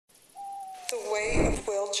way of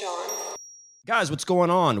Will John. Guys, what's going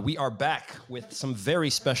on? We are back with some very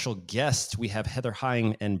special guests. We have Heather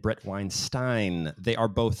Heying and Bret Weinstein. They are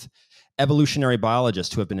both evolutionary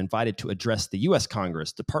biologists who have been invited to address the U.S.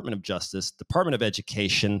 Congress, Department of Justice, Department of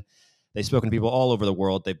Education. They've spoken to people all over the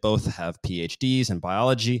world. They both have PhDs in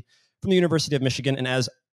biology from the University of Michigan. And as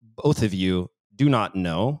both of you do not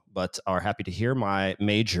know, but are happy to hear, my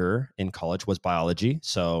major in college was biology.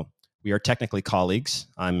 So we are technically colleagues,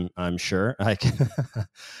 I'm sure.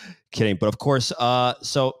 Kidding. But of course,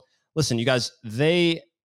 so listen, you guys, they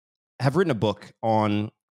have written a book on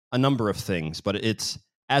a number of things, but it's,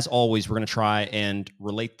 as always, we're going to try and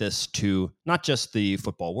relate this to not just the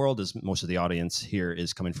football world, as most of the audience here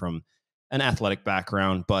is coming from an athletic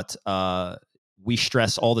background, but we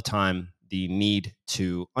stress all the time the need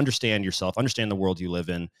to understand yourself, understand the world you live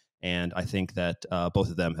in. And I think that both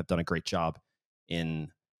of them have done a great job in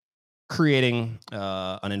creating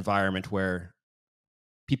an environment where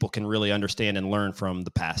people can really understand and learn from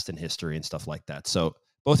the past and history and stuff like that. So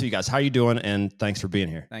both of you guys, how are you doing? And thanks for being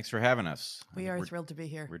here. Thanks for having us. We're thrilled to be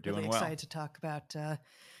here. We're doing really well. Excited to talk about,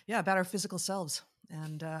 about our physical selves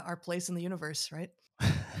and our place in the universe, right?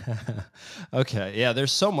 Okay. Yeah,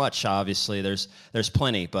 there's so much, obviously. There's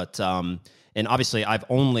plenty, but and obviously I've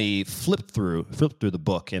only flipped through the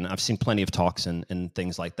book, and I've seen plenty of talks and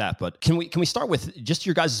things like that. But can we start with just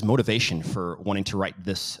your guys' motivation for wanting to write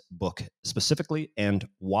this book specifically, and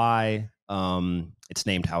why it's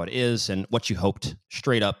named how it is, and what you hoped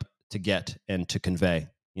straight up to get and to convey,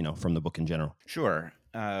 from the book in general? Sure.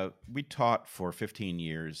 We taught for 15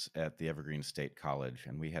 years at the Evergreen State College,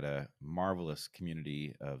 and we had a marvelous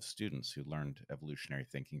community of students who learned evolutionary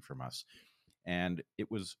thinking from us. And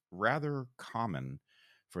it was rather common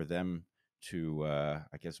for them to,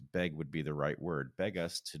 I guess beg would be the right word, beg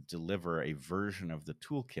us to deliver a version of the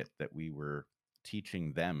toolkit that we were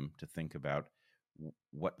teaching them to think about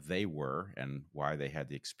what they were and why they had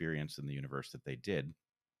the experience in the universe that they did.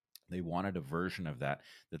 They wanted a version of that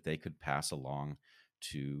they could pass along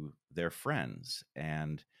to their friends.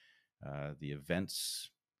 And the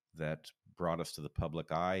events that brought us to the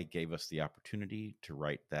public eye gave us the opportunity to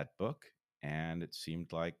write that book. And it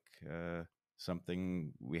seemed like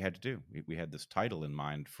something we had to do. We had this title in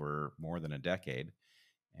mind for more than a decade.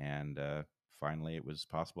 And finally, it was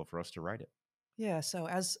possible for us to write it. Yeah, so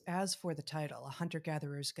as for the title, A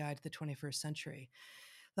Hunter-Gatherer's Guide to the 21st Century,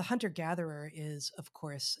 the hunter-gatherer is, of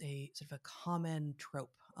course, a sort of a common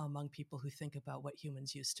trope among people who think about what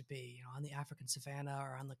humans used to be. On the African savanna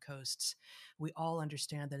or on the coasts, we all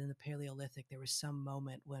understand that in the Paleolithic, there was some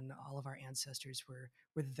moment when all of our ancestors were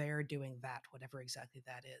there doing that, whatever exactly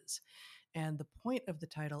that is. And the point of the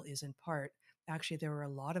title is, in part, actually, there were a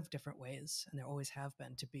lot of different ways, and there always have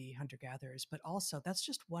been, to be hunter-gatherers, but also that's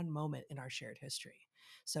just one moment in our shared history.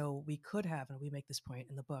 So we could have, and we make this point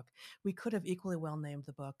in the book, we could have equally well named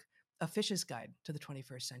the book A Fish's Guide to the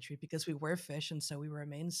 21st Century, because we were fish, and so we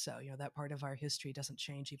remain so. That part of our history doesn't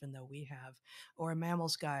change even though we have. Or A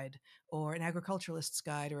Mammal's Guide, or An Agriculturalist's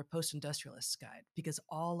Guide, or A Post-Industrialist's Guide, because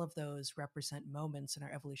all of those represent moments in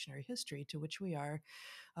our evolutionary history to which we are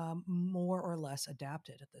more or less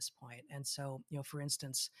adapted at this point. And so, for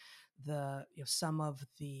instance, some of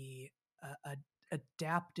the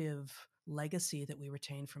adaptive legacy that we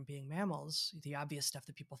retain from being mammals, the obvious stuff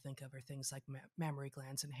that people think of are things like mammary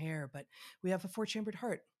glands and hair, but we have a four-chambered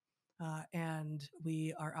heart. And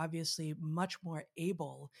we are obviously much more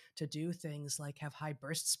able to do things like have high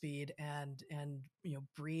burst speed and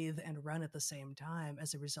breathe and run at the same time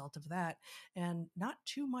as a result of that. And not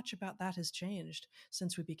too much about that has changed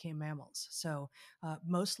since we became mammals. So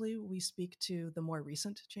mostly we speak to the more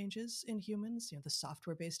recent changes in humans, the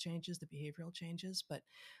software-based changes, the behavioral changes, but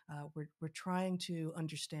we're trying to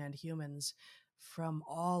understand humans from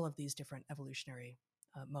all of these different evolutionary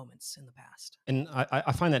moments in the past. And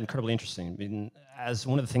I find that incredibly interesting. I mean, as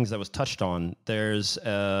one of the things that was touched on, there's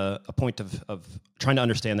a point of trying to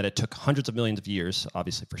understand that it took hundreds of millions of years,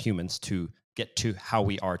 obviously, for humans to get to how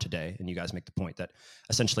we are today. And you guys make the point that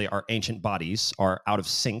essentially our ancient bodies are out of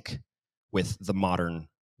sync with the modern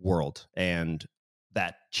world. And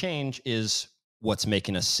that change is what's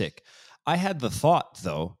making us sick. I had the thought,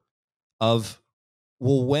 though, of,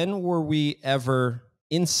 well, when were we ever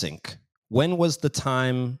in sync? When was the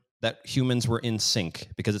time that humans were in sync?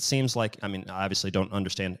 Because it seems like, I obviously don't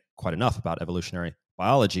understand quite enough about evolutionary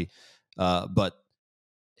biology, but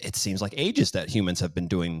it seems like ages that humans have been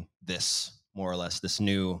doing this, more or less, this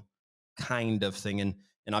new kind of thing. And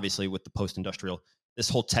obviously with the post-industrial, this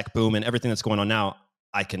whole tech boom and everything that's going on now,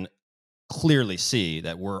 I can clearly see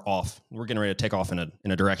that we're getting ready to take off in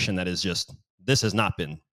a direction that is just, this has not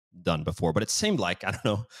been done before. But it seemed like, I don't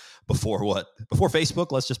know, before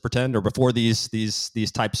Facebook, let's just pretend, or before these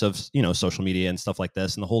types of, social media and stuff like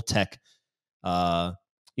this, and the whole tech uh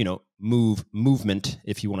movement,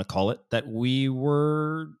 if you want to call it, that we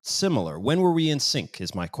were similar. When were we in sync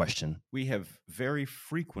is my question. We have very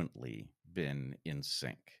frequently been in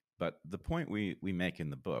sync. But the point we make in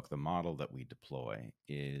the book, the model that we deploy,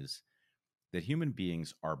 is that human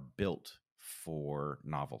beings are built for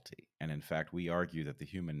novelty. And in fact, we argue that the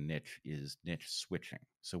human niche is niche switching.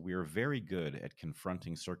 So we are very good at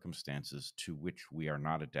confronting circumstances to which we are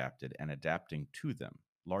not adapted and adapting to them,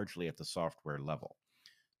 largely at the software level.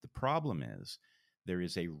 The problem is there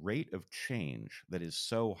is a rate of change that is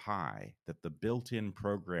so high that the built-in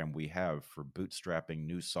program we have for bootstrapping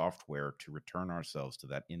new software to return ourselves to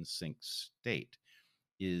that in sync state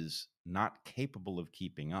is not capable of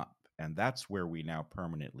keeping up. And that's where we now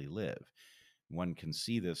permanently live. One can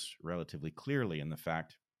see this relatively clearly in the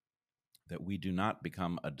fact that we do not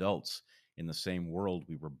become adults in the same world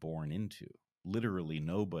we were born into. Literally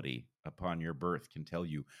nobody upon your birth can tell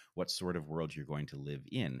you what sort of world you're going to live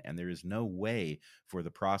in. And there is no way for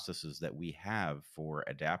the processes that we have for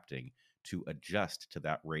adapting to adjust to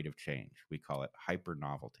that rate of change. We call it hyper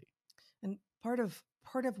novelty. And part of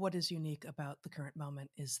what is unique about the current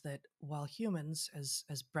moment is that while humans, as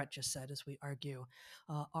Bret just said, as we argue,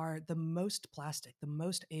 are the most plastic, the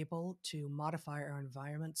most able to modify our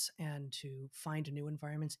environments and to find new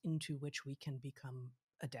environments into which we can become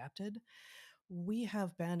adapted, we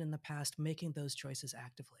have been in the past making those choices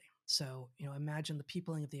actively. So, imagine the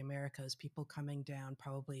peopling of the Americas, people coming down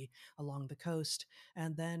probably along the coast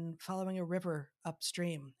and then following a river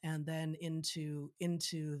upstream and then into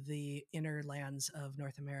the inner lands of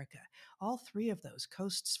North America. All three of those,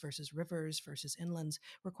 coasts versus rivers versus inlands,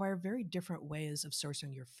 require very different ways of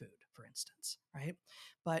sourcing your food, for instance, right?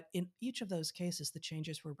 But in each of those cases, the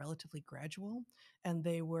changes were relatively gradual, and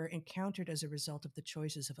they were encountered as a result of the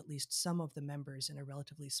choices of at least some of the members in a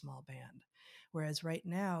relatively small band. Whereas right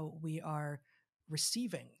now, we are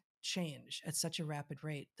receiving change at such a rapid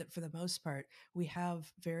rate that for the most part, we have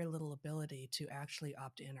very little ability to actually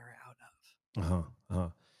opt in or out of. Uh-huh. Uh-huh.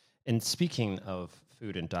 And speaking of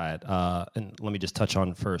food and diet, and let me just touch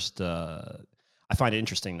on first, I find it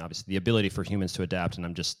interesting, obviously, the ability for humans to adapt, and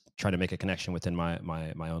I'm just trying to make a connection within my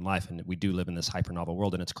own life. And we do live in this hyper novel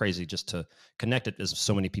world, and it's crazy just to connect it, as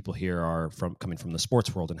so many people here are coming from the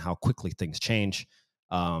sports world, and how quickly things change,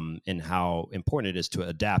 and how important it is to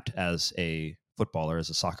adapt as a footballer, as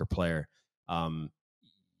a soccer player.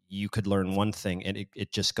 You could learn one thing, and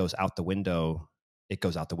it just goes out the window. It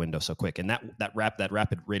goes out the window so quick. And that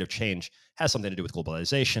rapid rate of change has something to do with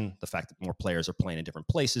globalization, the fact that more players are playing in different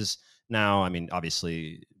places now. I mean,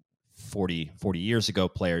 obviously 40 years ago,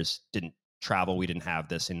 players didn't travel. We didn't have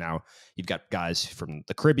this. And now you've got guys from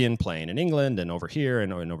the Caribbean playing in England and over here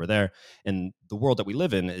and over there. And the world that we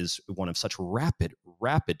live in is one of such rapid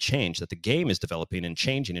change that the game is developing and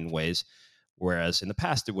changing in ways, whereas in the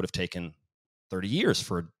past it would have taken 30 years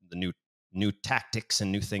for the new tactics and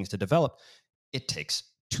new things to develop. It takes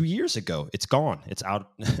 2 years ago. It's gone. It's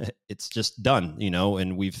out. It's just done,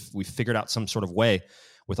 and we've figured out some sort of way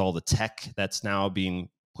with all the tech that's now being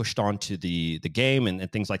pushed onto the game and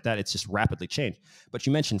things like that. It's just rapidly changed. But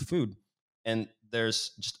you mentioned food, and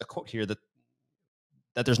there's just a quote here that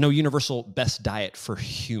there's no universal best diet for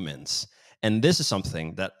humans. And this is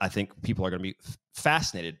something that I think people are going to be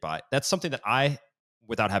fascinated by. That's something that I,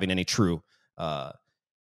 without having any true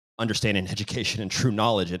understanding, education, and true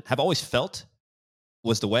knowledge, and have always felt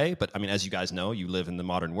was the way. But I mean, as you guys know, you live in the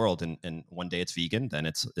modern world, and one day it's vegan, then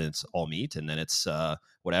it's all meat, and then it's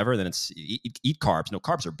whatever, then it's eat carbs. No,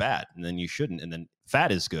 carbs are bad, and then you shouldn't, and then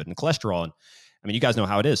fat is good, and cholesterol. And I mean, you guys know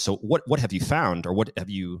how it is. So what have you found, or what have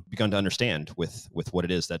you begun to understand with what it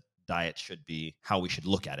is that diet should be, how we should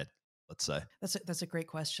look at it, let's say? That's a great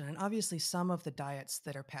question. And obviously some of the diets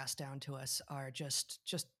that are passed down to us are just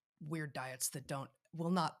weird diets that will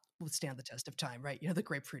not withstand the test of time, right? The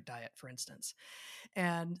grapefruit diet, for instance.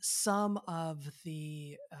 And some of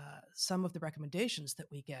the recommendations that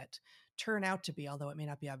we get turn out to be, although it may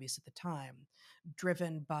not be obvious at the time,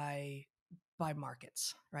 driven by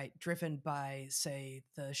markets, right? Driven by, say,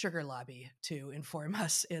 the sugar lobby to inform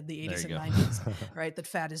us in the 80s and 90s, right? That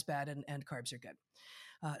fat is bad and carbs are good.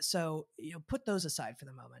 So put those aside for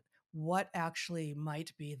the moment. what actually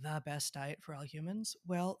might be the best diet for all humans?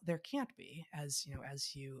 Well, there can't be, as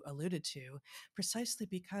you alluded to, precisely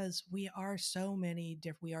because we are so many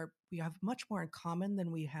different. We have much more in common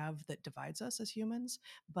than we have that divides us as humans.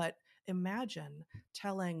 But imagine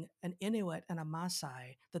telling an Inuit and a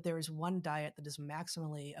Maasai that there is one diet that is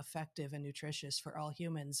maximally effective and nutritious for all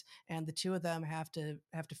humans, and the two of them have to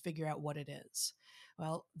figure out what it is.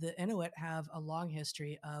 Well, the Inuit have a long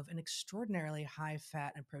history of an extraordinarily high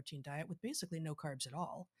fat and protein diet with basically no carbs at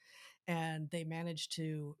all. And they managed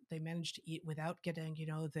to eat without getting,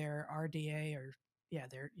 their RDA or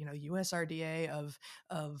their US RDA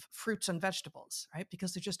of fruits and vegetables, right?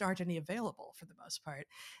 Because there just aren't any available for the most part.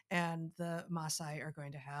 And the Maasai are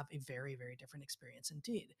going to have a very, very different experience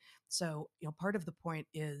indeed. So, part of the point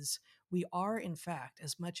is we are, in fact,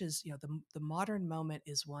 as much as the modern moment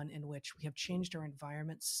is one in which we have changed our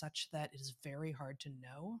environment such that it is very hard to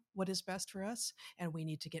know what is best for us, and we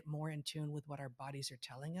need to get more in tune with what our bodies are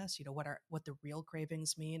telling us, what the real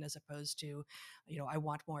cravings mean, as opposed to, I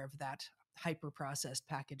want more of that hyper processed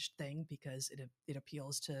packaged thing because it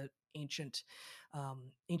appeals to ancient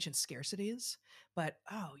scarcities. But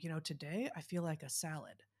today I feel like a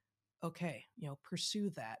salad. Okay, pursue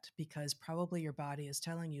that, because probably your body is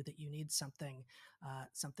telling you that you need something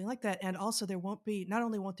like that. And also, not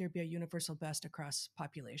only won't there be a universal best across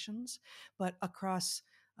populations, but across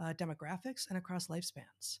demographics and across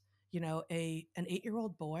lifespans. An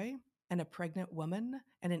 8-year-old boy and a pregnant woman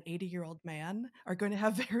and an 80-year-old man are going to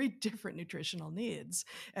have very different nutritional needs.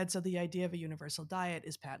 And so the idea of a universal diet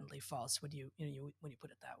is patently false when you put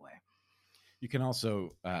it that way. You can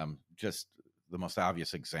also just the most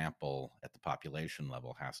obvious example at the population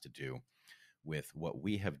level has to do with what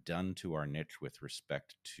we have done to our niche with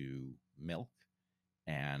respect to milk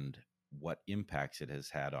and what impacts it has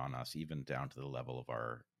had on us, even down to the level of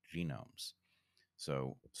our genomes.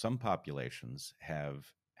 So some populations have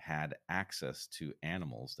had access to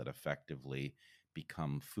animals that effectively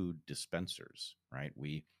become food dispensers, right?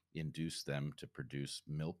 We induce them to produce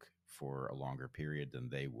milk for a longer period than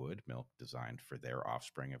they would, milk designed for their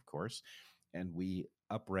offspring, of course. And we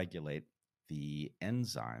upregulate the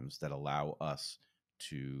enzymes that allow us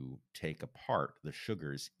to take apart the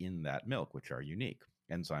sugars in that milk, which are unique.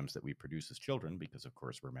 Enzymes that we produce as children, because of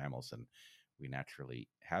course we're mammals and we naturally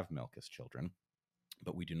have milk as children,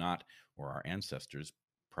 but we do not, or our ancestors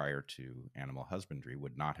prior to animal husbandry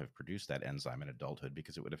would not have produced that enzyme in adulthood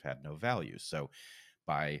because it would have had no value. So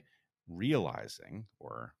by realizing,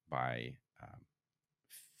 or by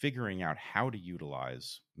figuring out how to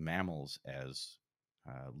utilize mammals as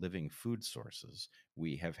living food sources,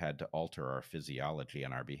 we have had to alter our physiology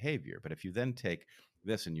and our behavior. But if you then take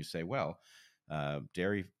this and you say, well,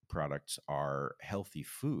 dairy products are healthy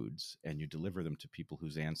foods, and you deliver them to people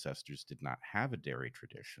whose ancestors did not have a dairy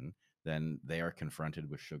tradition, then they are confronted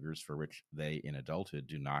with sugars for which they, in adulthood,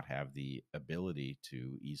 do not have the ability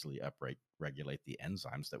to easily upregulate the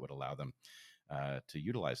enzymes that would allow them to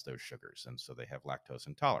utilize those sugars. And so they have lactose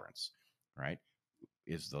intolerance, right?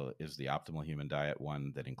 Is the optimal human diet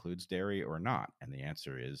one that includes dairy or not? And the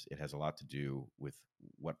answer is it has a lot to do with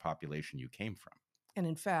what population you came from. And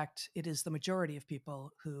in fact, it is the majority of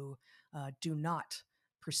people who do not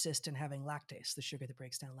persist in having lactase, the sugar that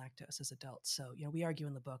breaks down lactose, as adults. So, we argue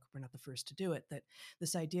in the book, we're not the first to do it, that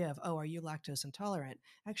this idea of, are you lactose intolerant?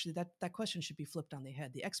 Actually, that question should be flipped on the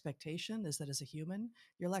head. The expectation is that as a human,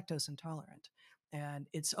 you're lactose intolerant. And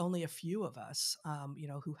it's only a few of us,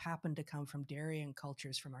 who happen to come from dairying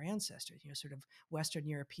cultures from our ancestors, sort of Western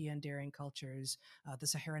European dairying cultures, the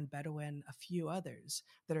Saharan Bedouin, a few others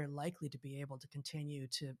that are likely to be able to continue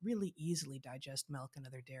to really easily digest milk and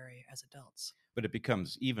other dairy as adults. But it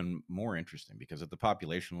becomes even more interesting because at the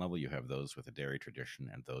population level, you have those with a dairy tradition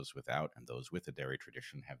and those without, and those with a dairy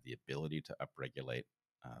tradition have the ability to upregulate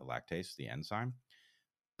lactase, the enzyme.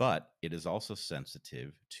 But it is also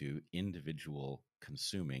sensitive to individual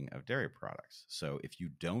consuming of dairy products. So if you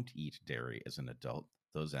don't eat dairy as an adult,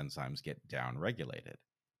 those enzymes get downregulated.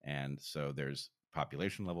 And so there's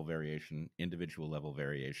population level variation, individual level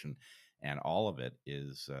variation, and all of it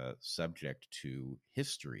is subject to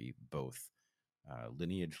history, both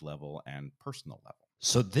lineage level and personal level.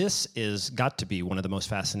 So this is got to be one of the most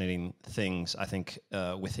fascinating things, I think,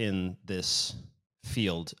 within this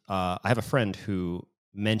field. I have a friend who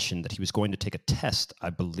mentioned that he was going to take a test, I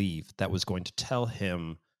believe, that was going to tell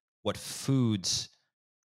him what foods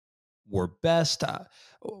were best.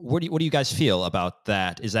 What do you guys feel about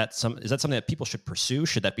that? Is that something that people should pursue?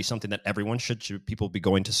 Should that be something that everyone should people be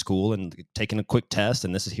going to school and taking a quick test?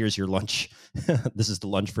 And here's your lunch. This is the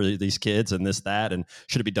lunch for these kids, and that. And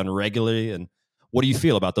should it be done regularly? And What do you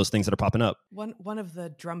feel about those things that are popping up? One of the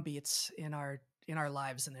drum beats in our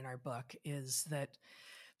lives and in our book is that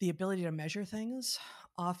the ability to measure things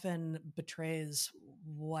often betrays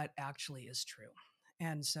what actually is true.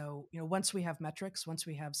 And so, once we have metrics, once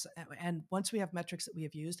we have metrics that we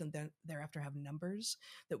have used, and then thereafter have numbers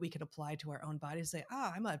that we can apply to our own bodies, say,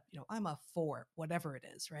 I'm a 4, whatever it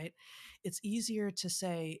is, right? It's easier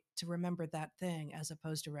to remember that thing as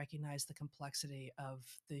opposed to recognize the complexity of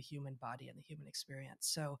the human body and the human experience.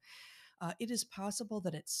 So it is possible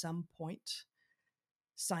that at some point,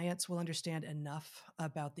 science will understand enough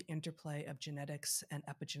about the interplay of genetics and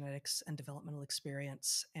epigenetics and developmental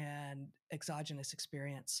experience and exogenous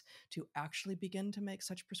experience to actually begin to make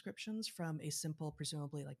such prescriptions from a simple,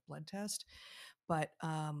 presumably like blood test. But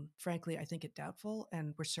frankly, I think it doubtful,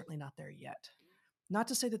 and we're certainly not there yet. Not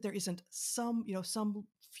to say that there isn't some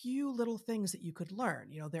few little things that you could learn.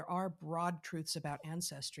 There are broad truths about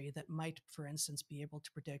ancestry that might, for instance, be able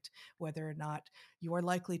to predict whether or not you are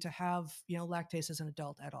likely to have, lactase as an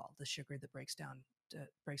adult at all, the sugar that breaks down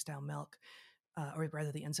milk, or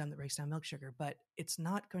rather the enzyme that breaks down milk sugar. But it's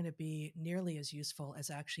not going to be nearly as useful as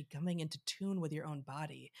actually coming into tune with your own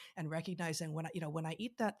body and recognizing when I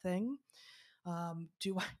eat that thing,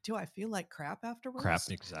 do I feel like crap afterwards? Crap,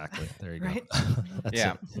 exactly. There you Right? go. That's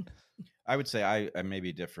Yeah. it. I would say I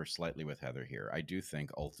maybe differ slightly with Heather here. I do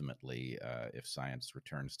think ultimately, if science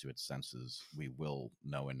returns to its senses, we will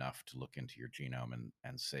know enough to look into your genome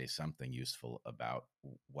and say something useful about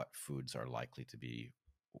what foods are likely to be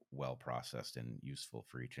well processed and useful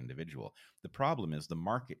for each individual. The problem is the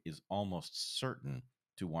market is almost certain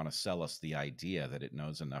to want to sell us the idea that it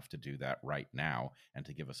knows enough to do that right now and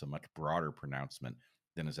to give us a much broader pronouncement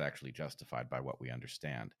than is actually justified by what we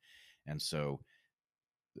understand. And so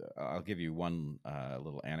I'll give you one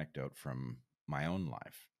little anecdote from my own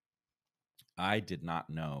life. I did not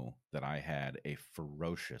know that I had a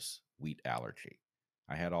ferocious wheat allergy.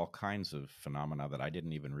 I had all kinds of phenomena that I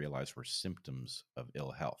didn't even realize were symptoms of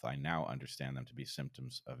ill health. I now understand them to be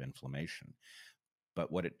symptoms of inflammation.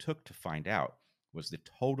 But what it took to find out was the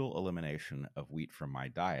total elimination of wheat from my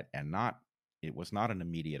diet, and it was not an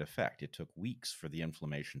immediate effect. It took weeks for the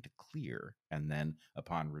inflammation to clear, and then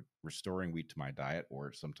upon restoring wheat to my diet,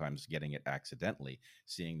 or sometimes getting it accidentally,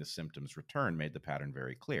 seeing the symptoms return made the pattern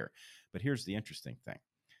very clear. But here's the interesting thing.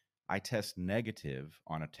 I test negative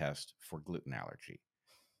on a test for gluten allergy.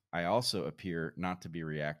 I also appear not to be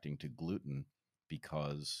reacting to gluten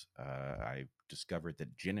because I discovered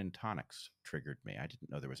that gin and tonics triggered me. I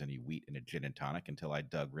didn't know there was any wheat in a gin and tonic until I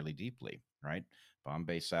dug really deeply, right?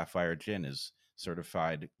 Bombay Sapphire Gin is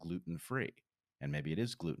certified gluten-free. And maybe it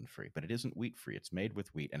is gluten-free, but it isn't wheat-free. It's made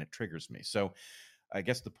with wheat, and it triggers me. So I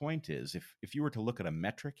guess the point is, if you were to look at a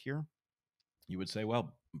metric here, you would say,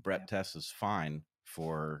 well, Bret tests is fine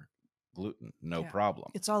for gluten, no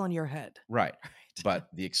problem. It's all in your head. Right. But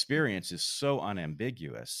the experience is so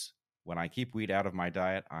unambiguous. When I keep wheat out of my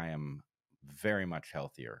diet, I am very much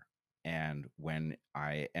healthier. And when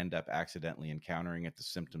I end up accidentally encountering it, the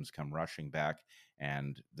symptoms come rushing back.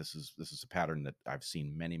 And this is a pattern that I've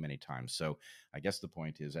seen many, many times. So I guess the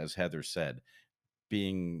point is, as Heather said,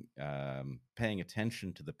 paying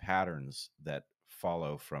attention to the patterns that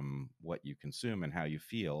follow from what you consume and how you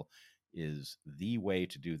feel is the way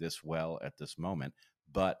to do this well at this moment.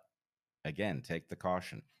 But again, take the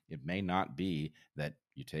caution. It may not be that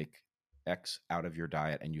you take X out of your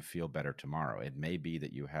diet and you feel better tomorrow. It may be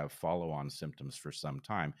that you have follow-on symptoms for some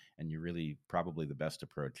time, and you really, probably the best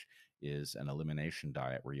approach is an elimination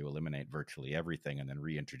diet where you eliminate virtually everything and then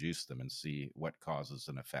reintroduce them and see what causes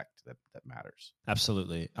an effect that matters.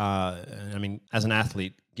 Absolutely. I mean, as an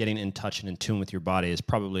athlete, getting in touch and in tune with your body is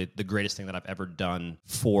probably the greatest thing that I've ever done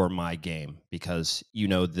for my game, because you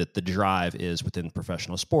know that the drive is within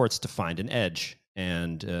professional sports to find an edge.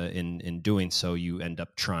 And in doing so, you end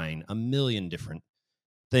up trying a million different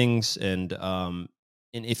things. And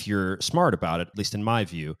if you're smart about it, at least in my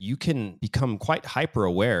view, you can become quite hyper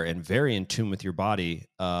aware and very in tune with your body,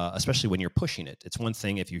 especially when you're pushing it. It's one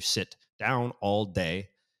thing if you sit down all day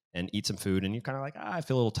and eat some food and you're kind of like, I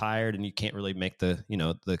feel a little tired, and you can't really make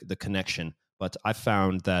the connection. But I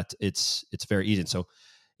found that it's very easy. And so,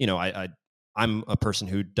 I'm a person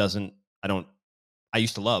who I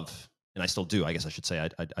used to love, and I still do, I guess I should say,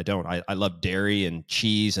 I don't. I love dairy and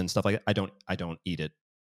cheese and stuff like that. I don't eat it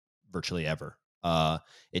virtually ever.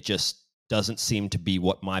 It just doesn't seem to be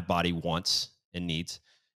what my body wants and needs.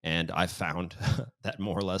 And I found that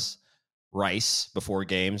more or less rice before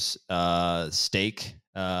games, steak,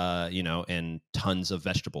 and tons of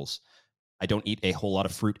vegetables. I don't eat a whole lot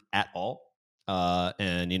of fruit at all.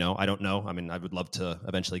 And I don't know. I mean, I would love to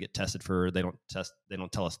eventually get tested for. They don't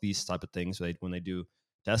tell us these type of things when they do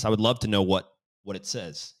tests. I would love to know what it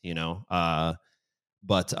says.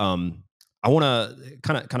 But I want to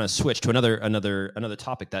kind of switch to another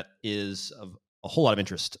topic that is of a whole lot of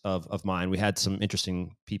interest of mine. We had some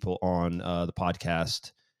interesting people on the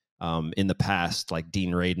podcast in the past, like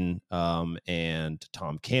Dean Radin and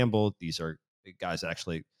Tom Campbell. These are guys that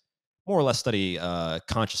actually more or less study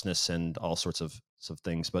consciousness and all sorts of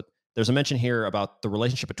things. But there's a mention here about the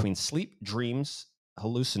relationship between sleep, dreams,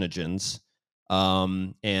 hallucinogens,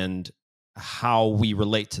 and how we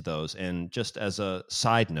relate to those. And just as a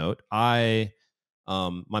side note, my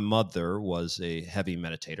mother was a heavy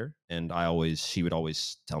meditator, and she would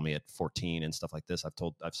always tell me at 14 and stuff like this.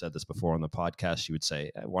 I've said this before on the podcast. She would say,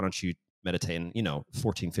 "Why don't you meditate?" And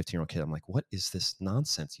 14, 15-year-old kid, I'm like, what is this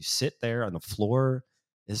nonsense? You sit there on the floor.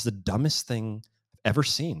 Is the dumbest thing I've ever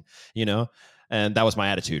seen, and that was my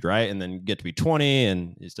attitude, right? And then you get to be 20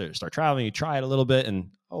 and you start traveling, you try it a little bit,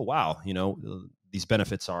 and oh wow, these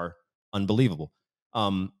benefits are unbelievable.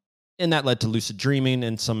 And that led to lucid dreaming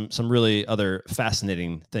and some really other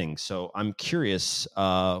fascinating things. So I'm curious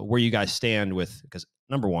where you guys stand with, because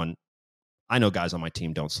number one, I know guys on my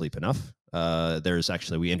team don't sleep enough.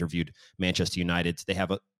 We interviewed Manchester United. They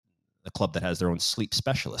have a club that has their own sleep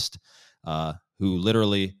specialist who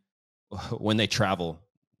literally, when they travel,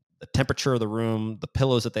 the temperature of the room, the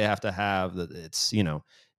pillows that they have to have,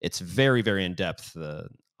 it's very, very in depth. The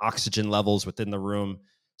oxygen levels within the room.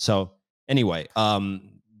 So anyway,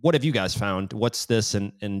 what have you guys found? What's this?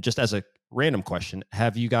 And just as a random question,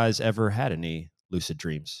 have you guys ever had any lucid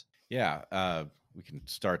dreams? Yeah, we can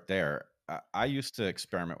start there. I used to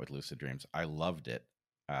experiment with lucid dreams. I loved it.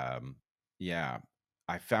 Yeah,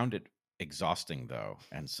 I found it exhausting though,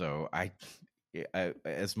 and so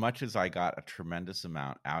as much as I got a tremendous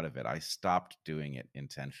amount out of it, I stopped doing it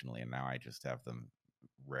intentionally, and now I just have them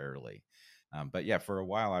rarely. But yeah, for a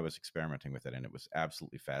while I was experimenting with it, and it was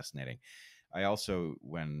absolutely fascinating. I also,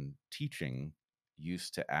 when teaching,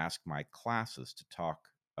 used to ask my classes to talk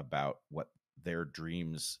about what their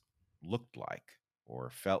dreams looked like or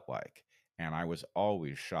felt like. And I was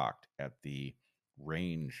always shocked at the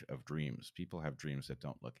range of dreams. People have dreams that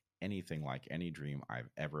don't look anything like any dream I've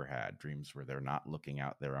ever had, dreams where they're not looking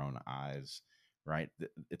out their own eyes, right?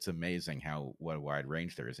 It's amazing what a wide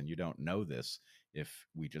range there is. And you don't know this if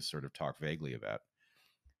we just sort of talk vaguely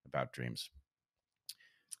about dreams.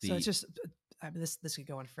 So it's just this could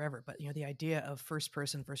go on forever, but the idea of first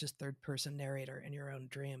person versus third person narrator in your own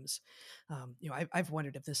dreams, I've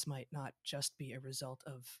wondered if this might not just be a result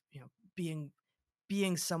of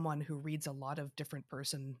being someone who reads a lot of different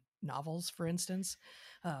person novels, for instance.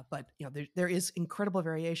 But there is incredible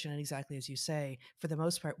variation, and exactly as you say, for the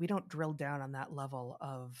most part, we don't drill down on that level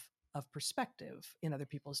of perspective in other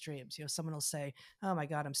people's dreams. Someone will say, "Oh my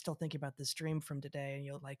God, I'm still thinking about this dream from today," and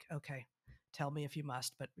you're like, "Okay, tell me if you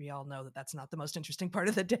must," but we all know that that's not the most interesting part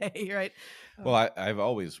of the day, right? Well, I've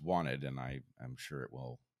always wanted, and I'm sure it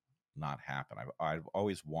will not happen. I've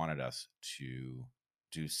always wanted us to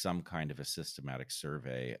do some kind of a systematic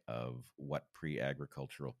survey of what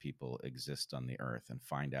pre-agricultural people exist on the earth and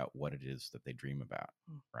find out what it is that they dream about,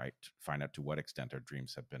 right? Find out to what extent our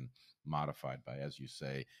dreams have been modified by, as you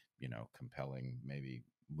say, compelling maybe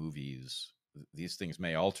movies. These things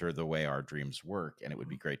may alter the way our dreams work, and it would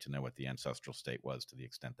be great to know what the ancestral state was, to the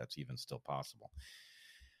extent that's even still possible.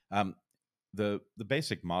 The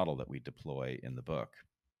basic model that we deploy in the book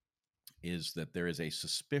is that there is a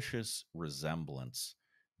suspicious resemblance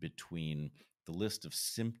between the list of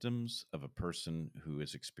symptoms of a person who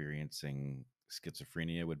is experiencing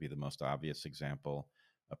schizophrenia would be the most obvious example,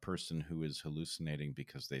 a person who is hallucinating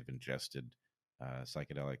because they've ingested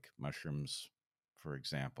psychedelic mushrooms, for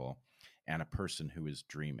example, and a person who is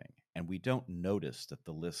dreaming. And we don't notice that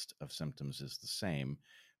the list of symptoms is the same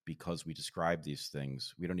because we describe these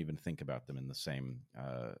things. We don't even think about them in the same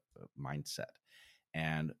mindset.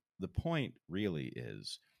 And the point really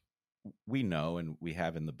is, we know, and we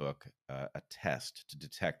have in the book a test to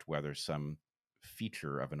detect whether some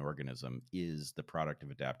feature of an organism is the product of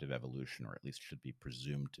adaptive evolution, or at least should be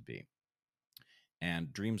presumed to be.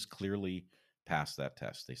 And dreams clearly pass that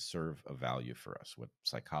test. They serve a value for us. What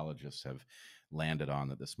psychologists have landed on,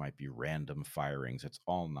 that this might be random firings, it's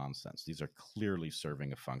all nonsense. These are clearly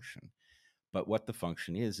serving a function. But what the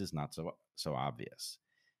function is not so obvious.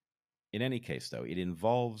 In any case, though, it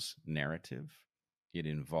involves narrative. It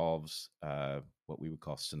involves what we would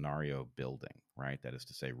call scenario building, right? That is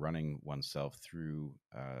to say, running oneself through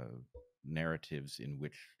narratives in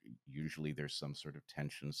which usually there's some sort of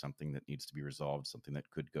tension, something that needs to be resolved, something that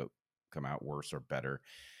could come out worse or better.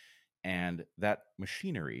 And that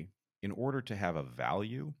machinery, in order to have a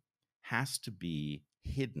value, has to be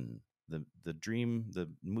hidden. The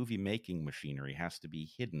movie making machinery has to be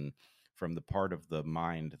hidden from the part of the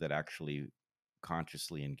mind that actually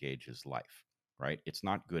consciously engages life, right? It's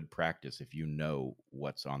not good practice if you know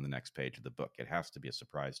what's on the next page of the book. It has to be a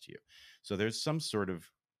surprise to you. So there's some sort of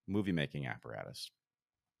movie making apparatus.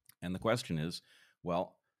 And the question is,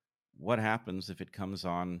 well, what happens if it comes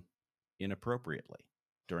on inappropriately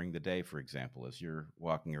during the day, for example, as you're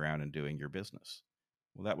walking around and doing your business?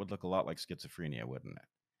 Well, that would look a lot like schizophrenia, wouldn't it?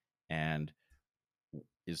 And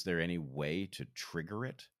is there any way to trigger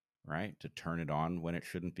it, right? To turn it on when it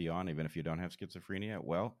shouldn't be on, even if you don't have schizophrenia?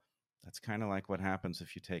 Well, that's kind of like what happens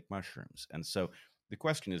if you take mushrooms. And so the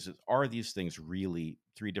question is, are these things really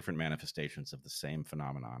three different manifestations of the same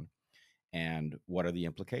phenomenon? And what are the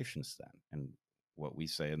implications then? And what we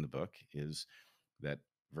say in the book is that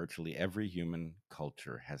virtually every human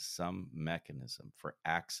culture has some mechanism for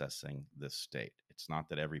accessing this state. It's not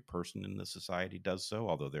that every person in the society does so,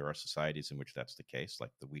 although there are societies in which that's the case,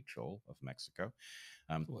 like the Huichol of Mexico.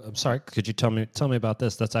 I'm sorry, could you tell me about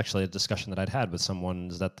this? That's actually a discussion that I'd had with someone.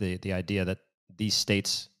 Is that the idea that these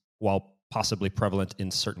states, while possibly prevalent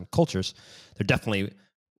in certain cultures, there definitely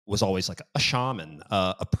was always like a shaman,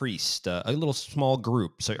 a priest, a little small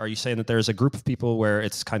group. So, are you saying that there's a group of people where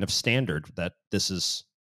it's kind of standard that this is?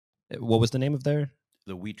 What was the name of their?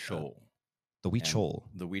 The Huichol. The Huichol.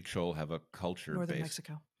 The Huichol have a culture Northern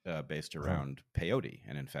Mexico. Based around peyote.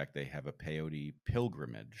 And in fact, they have a peyote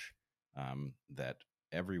pilgrimage that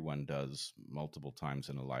everyone does multiple times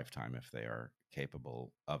in a lifetime if they are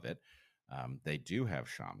capable of it. They do have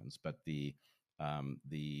shamans, but the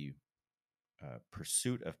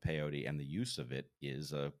pursuit of peyote and the use of it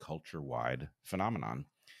is a culture-wide phenomenon.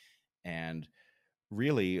 And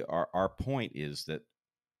really, our point is that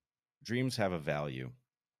dreams have a value.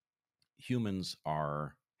 Humans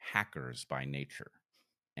are hackers by nature.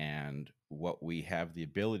 And what we have the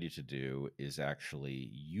ability to do is actually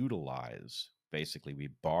utilize, basically, we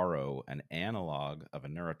borrow an analog of a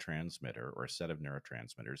neurotransmitter or a set of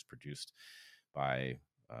neurotransmitters produced by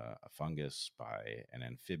a fungus, by an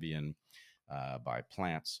amphibian, by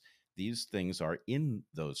plants. These things are in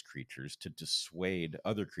those creatures to dissuade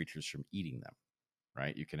other creatures from eating them,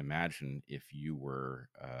 right? You can imagine if you were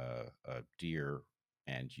a deer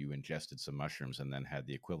and you ingested some mushrooms and then had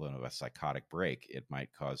the equivalent of a psychotic break, it might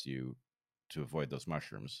cause you to avoid those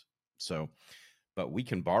mushrooms. So, but we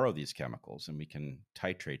can borrow these chemicals and we can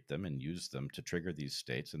titrate them and use them to trigger these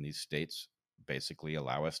states. And these states basically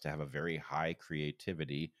allow us to have a very high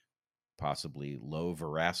creativity, possibly low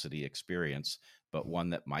veracity experience, but one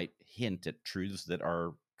that might hint at truths that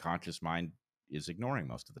our conscious mind is ignoring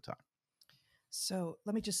most of the time. So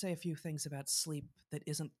let me just say a few things about sleep that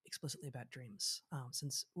isn't explicitly about dreams.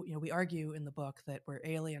 Since we argue in the book that we're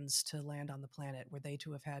aliens to land on the planet, were they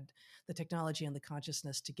to have had the technology and the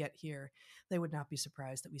consciousness to get here, they would not be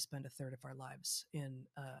surprised that we spend a third of our lives in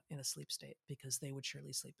a sleep state, because they would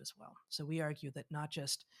surely sleep as well. So we argue that not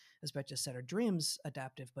just, as Bret just said, are dreams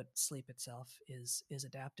adaptive, but sleep itself is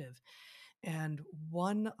adaptive. And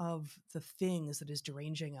one of the things that is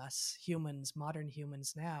deranging us humans, modern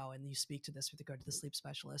humans now, and you speak to this with regard to the sleep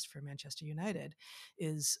specialist for Manchester United,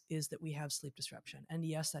 is that we have sleep disruption. And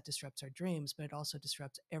yes, that disrupts our dreams, but it also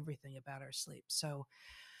disrupts everything about our sleep. So,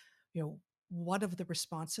 one of the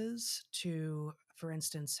responses to, for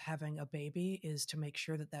instance, having a baby is to make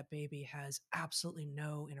sure that that baby has absolutely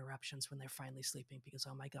no interruptions when they're finally sleeping, because,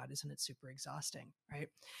 oh my God, isn't it super exhausting, right?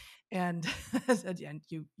 And, and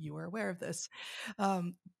you are aware of this.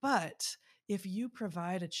 But if you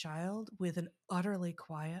provide a child with an utterly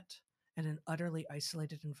quiet and an utterly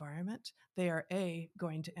isolated environment, they are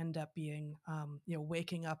going to end up being,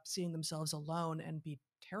 waking up, seeing themselves alone and be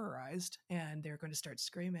terrorized, and they're going to start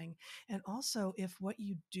screaming. And also, if what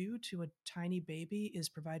you do to a tiny baby is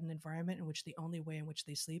provide an environment in which the only way in which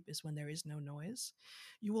they sleep is when there is no noise,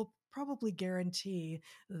 you will probably guarantee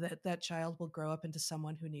that that child will grow up into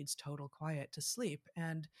someone who needs total quiet to sleep.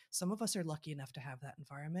 And some of us are lucky enough to have that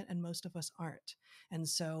environment, and most of us aren't. And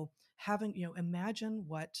so imagine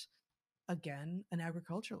what, again, an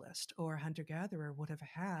agriculturalist or a hunter-gatherer would have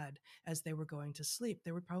had as they were going to sleep.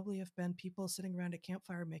 There would probably have been people sitting around a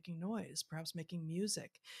campfire making noise, perhaps making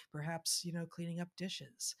music, perhaps, cleaning up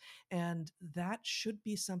dishes. And that should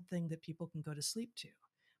be something that people can go to sleep to.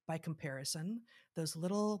 By comparison, those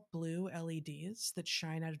little blue LEDs that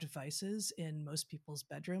shine out of devices in most people's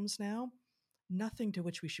bedrooms now, nothing to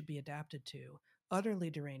which we should be adapted to. utterly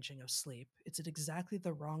deranging of sleep. It's at exactly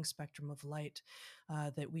the wrong spectrum of light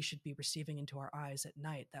that we should be receiving into our eyes at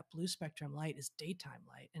night. That blue spectrum light is daytime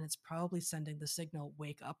light, and it's probably sending the signal,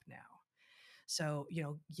 wake up now. So,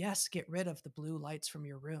 yes, get rid of the blue lights from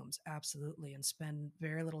your rooms, absolutely, and spend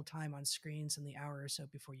very little time on screens in the hour or so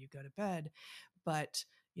before you go to bed. But,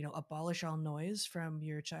 abolish all noise from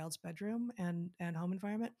your child's bedroom and home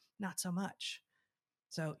environment, not so much.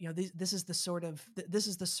 So, this is the sort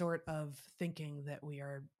of thinking that we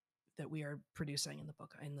are producing in the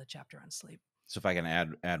book, in the chapter on sleep. So if I can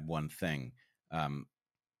add one thing,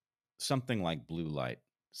 something like blue light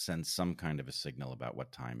sends some kind of a signal about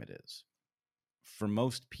what time it is. For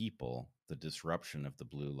most people, the disruption of the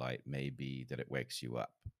blue light may be that it wakes you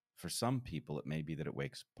up. For some people, it may be that it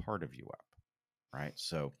wakes part of you up, right?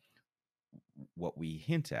 So what we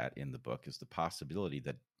hint at in the book is the possibility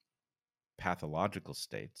that pathological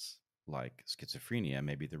states like schizophrenia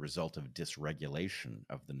may be the result of dysregulation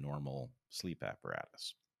of the normal sleep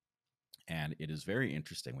apparatus. And it is very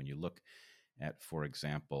interesting when you look at, for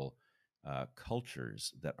example,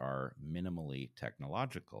 cultures that are minimally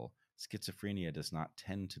technological. Schizophrenia does not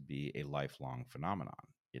tend to be a lifelong phenomenon.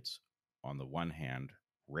 It's, on the one hand,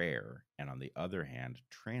 rare, and on the other hand,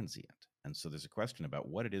 transient. And so there's a question about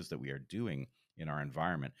what it is that we are doing in our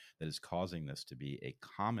environment that is causing this to be a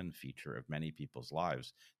common feature of many people's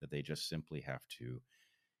lives that they just simply have to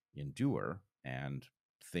endure, and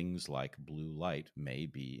things like blue light may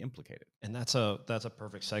be implicated. And that's a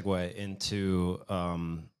perfect segue into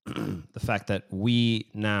the fact that we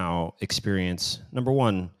now experience, number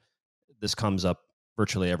one, this comes up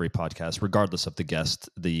virtually every podcast, regardless of the guest,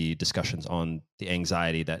 the discussions on the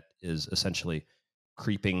anxiety that is essentially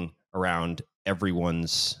creeping around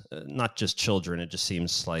everyone's, not just children. It just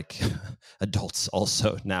seems like adults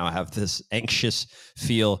also now have this anxious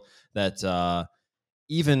feel that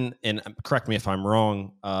even, and correct me if I'm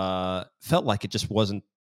wrong, felt like it just wasn't,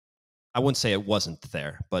 I wouldn't say it wasn't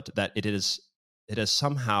there, but that it has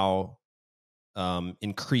somehow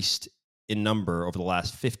increased in number over the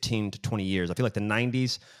last 15 to 20 years. I feel like the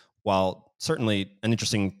 90s, while certainly an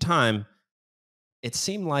interesting time, it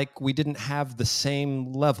seemed like we didn't have the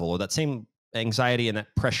same level, or that same anxiety and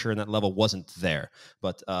that pressure and that level wasn't there.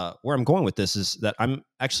 But where I'm going with this is that I'm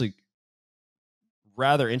actually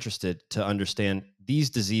rather interested to understand these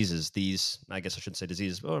diseases, I guess I shouldn't say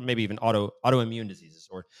diseases, or maybe even autoimmune diseases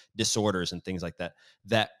or disorders and things like that,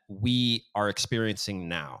 that we are experiencing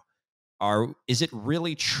now. Is it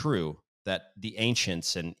really true that the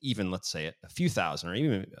ancients, and even let's say a few thousand or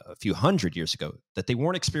even a few hundred years ago, that they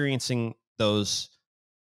weren't experiencing those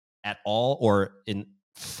at all, or in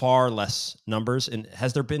far less numbers? And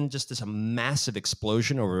has there been just this massive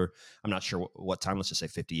explosion over, I'm not sure what time, let's just say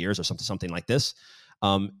 50 years or something like this?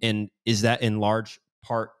 And is that in large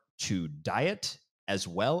part to diet as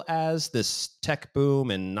well as this tech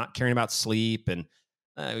boom and not caring about sleep and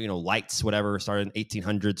lights, whatever, started in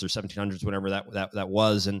 1800s or 1700s, whatever that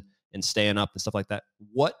was, and staying up and stuff like that?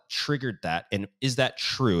 What triggered that, and is that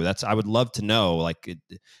true? I would love to know. Like,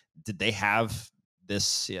 did they have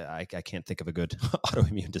this? Yeah, I can't think of a good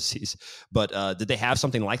autoimmune disease, but did they have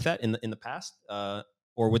something like that in the past,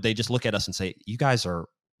 or would they just look at us and say, "You guys are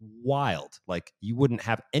wild. Like, you wouldn't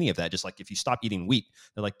have any of that." Just like if you stop eating wheat,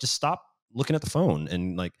 they're like, just stop looking at the phone,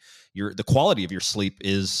 and like the quality of your sleep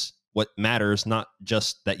is what matters, not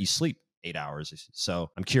just that you sleep 8 hours.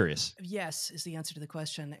 So I'm curious. Yes, is the answer to the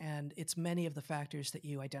question. And it's many of the factors that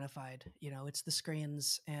you identified. It's the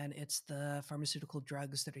screens and it's the pharmaceutical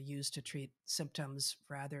drugs that are used to treat symptoms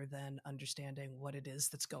rather than understanding what it is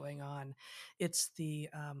that's going on. It's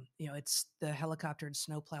it's the helicopter and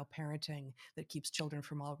snowplow parenting that keeps children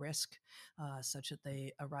from all risk, such that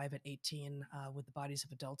they arrive at 18 with the bodies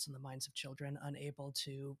of adults and the minds of children, unable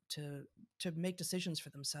to make decisions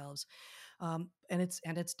for themselves. And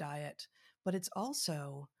it's diet, but it's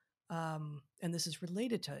also, and this is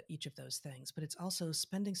related to each of those things, but it's also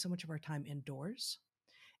spending so much of our time indoors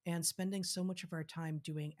and spending so much of our time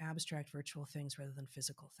doing abstract virtual things rather than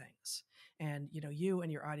physical things. And you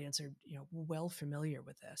and your audience are well familiar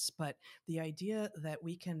with this, but the idea that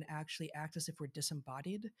we can actually act as if we're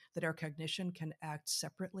disembodied, that our cognition can act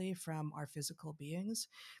separately from our physical beings,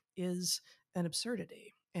 is an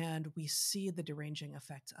absurdity, and we see the deranging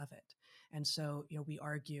effects of it. And so we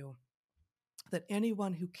argue that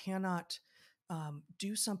anyone who cannot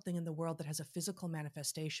do something in the world that has a physical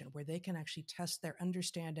manifestation, where they can actually test their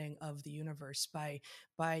understanding of the universe by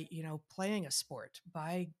playing a sport,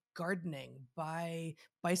 by gardening, by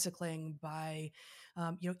bicycling, by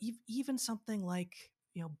even something like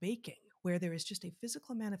baking where there is just a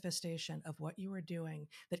physical manifestation of what you are doing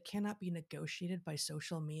that cannot be negotiated by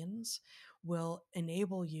social means, will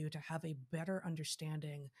enable you to have a better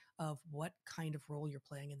understanding of what kind of role you're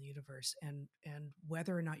playing in the universe, and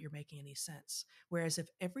whether or not you're making any sense. Whereas if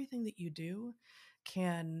everything that you do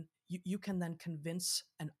you can then convince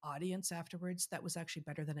an audience afterwards that was actually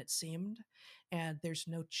better than it seemed, and there's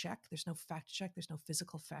no fact check, there's no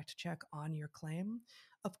physical fact check on your claim,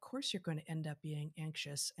 of course you're going to end up being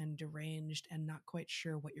anxious and deranged and not quite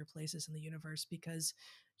sure what your place is in the universe, because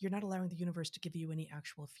you're not allowing the universe to give you any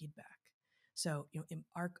actual feedback. So,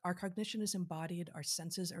 our cognition is embodied, our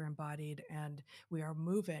senses are embodied, and we are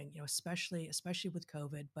moving, especially with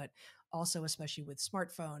COVID, but also especially with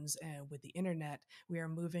smartphones and with the internet, we are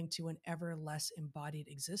moving to an ever less embodied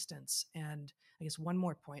existence. And I guess one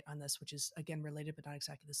more point on this, which is again related but not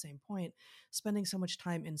exactly the same point: spending so much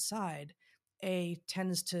time inside,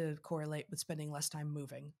 tends to correlate with spending less time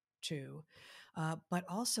moving too, but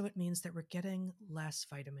also it means that we're getting less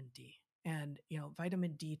vitamin D. And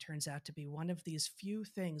vitamin D turns out to be one of these few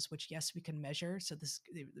things which, yes, we can measure. So this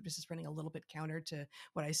is running a little bit counter to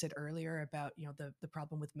what I said earlier about the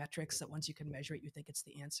problem with metrics, that once you can measure it, you think it's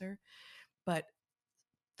the answer. But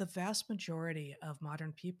the vast majority of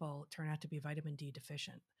modern people turn out to be vitamin D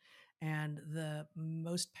deficient. And the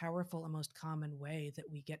most powerful and most common way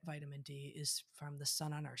that we get vitamin D is from the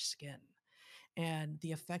sun on our skin. And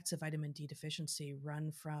the effects of vitamin D deficiency run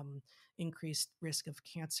from increased risk of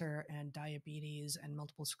cancer and diabetes and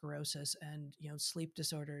multiple sclerosis and sleep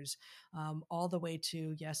disorders, all the way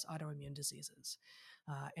to, yes, autoimmune diseases,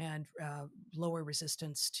 and lower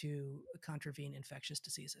resistance to contravene infectious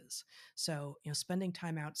diseases. So spending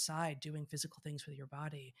time outside doing physical things with your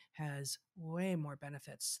body has way more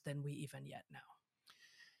benefits than we even yet know.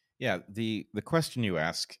 Yeah, the question you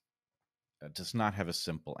ask does not have a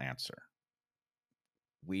simple answer.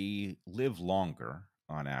 We live longer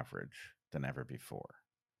on average than ever before.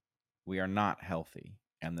 We are not healthy,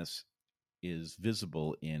 and this is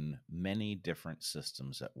visible in many different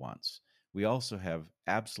systems at once. We also have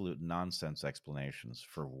absolute nonsense explanations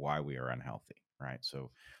for why we are unhealthy, right?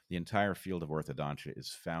 So the entire field of orthodontia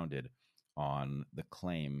is founded on the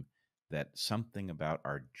claim that something about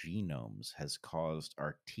our genomes has caused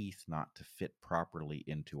our teeth not to fit properly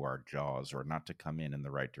into our jaws or not to come in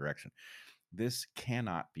the right direction. This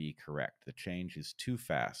cannot be correct. The change is too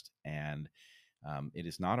fast, and it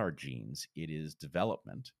is not our genes, it is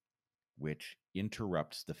development which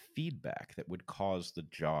interrupts the feedback that would cause the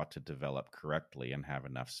jaw to develop correctly and have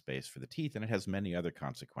enough space for the teeth. And it has many other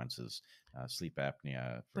consequences, sleep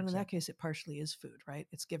apnea, but in that case, it partially is food, right?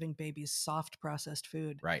 It's giving babies soft processed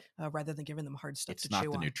food, right? Rather than giving them hard stuff it's to chew on.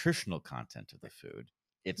 It's not the nutritional content of the food.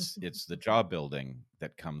 It's the jaw building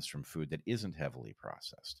that comes from food that isn't heavily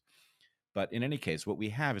processed. But in any case, what we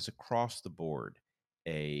have is across the board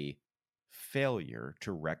a failure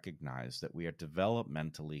to recognize that we are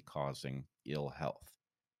developmentally causing ill health,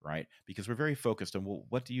 right? Because we're very focused on, well,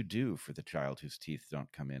 what do you do for the child whose teeth don't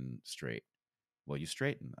come in straight? Well, you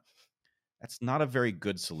straighten them. That's not a very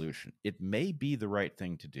good solution. It may be the right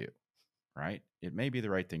thing to do, right? It may be the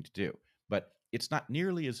right thing to do, but it's not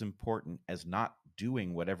nearly as important as not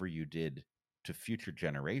doing whatever you did to future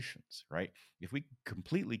generations, right? If we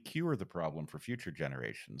completely cure the problem for future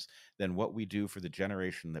generations, then what we do for the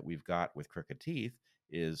generation that we've got with crooked teeth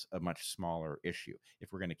is a much smaller issue.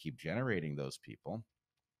 If we're going to keep generating those people,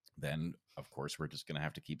 then of course we're just going to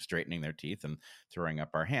have to keep straightening their teeth and throwing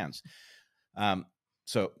up our hands.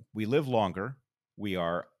 So we live longer, we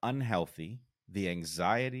are unhealthy. The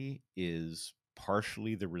anxiety is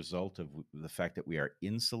partially the result of the fact that we are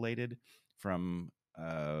insulated from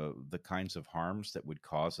the kinds of harms that would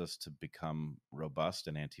cause us to become robust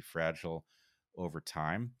and anti-fragile over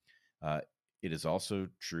time. It is also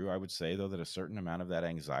true, I would say, though, that a certain amount of that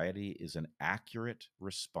anxiety is an accurate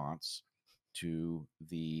response to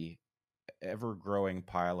the ever-growing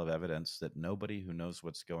pile of evidence that nobody who knows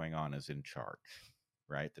what's going on is in charge.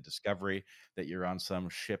 Right? The discovery that you're on some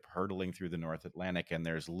ship hurtling through the North Atlantic and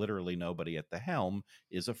there's literally nobody at the helm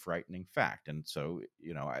is a frightening fact. And so,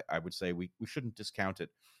 I would say we shouldn't discount it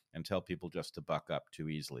and tell people just to buck up too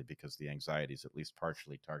easily, because the anxiety is at least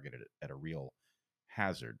partially targeted at a real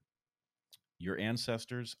hazard. Your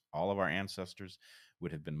ancestors, all of our ancestors,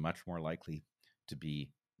 would have been much more likely to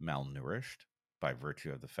be malnourished by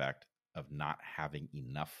virtue of the fact of not having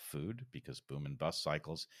enough food, because boom and bust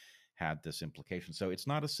cycles had this implication. So it's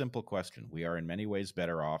not a simple question. We are in many ways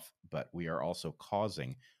better off, but we are also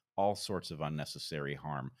causing all sorts of unnecessary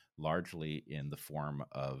harm, largely in the form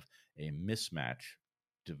of a mismatch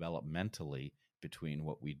developmentally between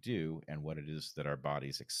what we do and what it is that our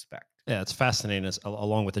bodies expect. Yeah, it's fascinating.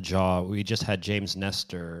 Along with the jaw, we just had James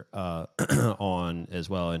Nestor on as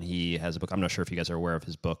well, and he has a book. I'm not sure if you guys are aware of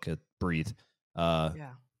his book, Breathe.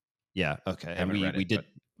 Yeah. Yeah, okay. Haven't read we it, did. but-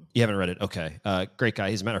 You haven't read it, okay? Great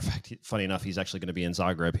guy. As a matter of fact, funny enough, he's actually going to be in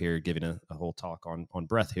Zagreb here, giving a whole talk on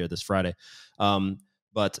breath here this Friday.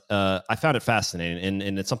 But I found it fascinating,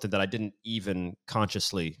 and it's something that I didn't even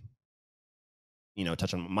consciously,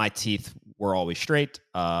 touch on. My teeth were always straight.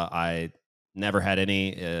 I never had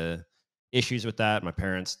any issues with that. My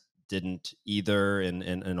parents didn't either,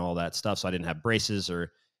 and all that stuff. So I didn't have braces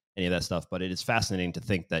or any of that stuff. But it is fascinating to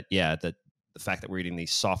think that, that the fact that we're eating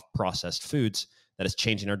these soft processed foods, that is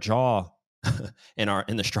changing our jaw and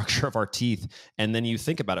in the structure of our teeth. And then you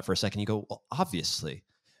think about it for a second, you go, well, obviously.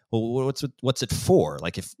 Well, what's it for?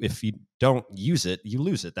 Like if you don't use it, you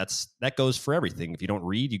lose it. That goes for everything. If you don't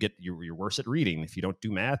read, you're worse at reading. If you don't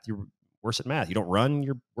do math, you're worse at math. You don't run,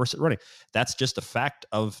 you're worse at running. That's just a fact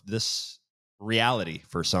of this reality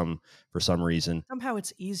for some reason. Somehow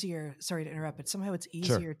it's easier, sorry to interrupt, but somehow it's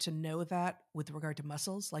easier to know that with regard to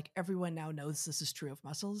muscles. Like everyone now knows this is true of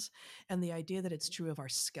muscles. And the idea that it's true of our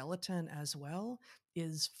skeleton as well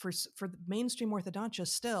is for the mainstream orthodontia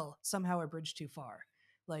still somehow a bridge too far.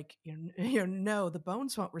 Like, no, the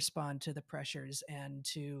bones won't respond to the pressures and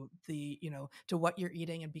to to what you're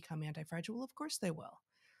eating and become anti-fragile. Well, of course they will.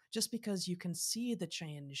 Just because you can see the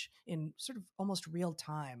change in sort of almost real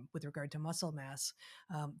time with regard to muscle mass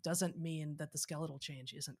doesn't mean that the skeletal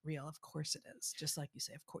change isn't real. Of course it is. Just like you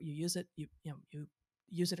say, of course you use it, you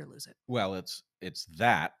use it or lose it. Well, it's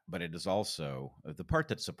that, but it is also the part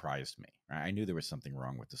that surprised me. I knew there was something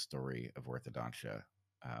wrong with the story of orthodontia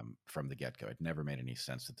from the get-go. It never made any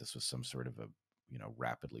sense that this was some sort of a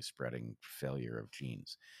rapidly spreading failure of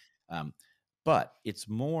genes. But it's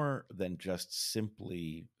more than just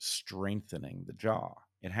simply strengthening the jaw.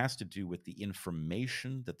 It has to do with the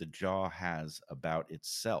information that the jaw has about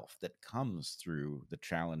itself that comes through the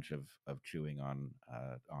challenge of chewing on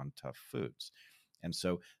tough foods. And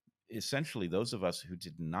so essentially those of us who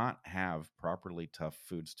did not have properly tough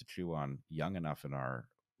foods to chew on young enough in our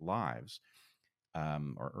lives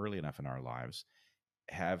or early enough in our lives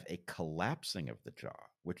have a collapsing of the jaw,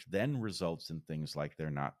 which then results in things like there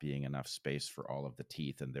not being enough space for all of the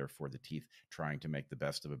teeth, and therefore the teeth trying to make the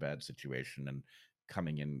best of a bad situation and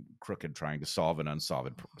coming in crooked, trying to solve an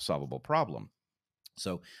unsolvable problem.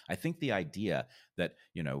 So I think the idea that,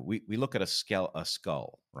 we look at a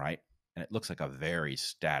skull, right? And it looks like a very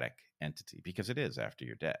static entity because it is after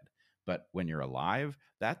you're dead. But when you're alive,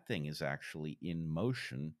 that thing is actually in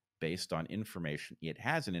motion based on information it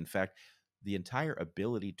has. And in fact, the entire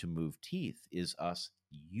ability to move teeth is us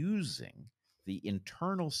using the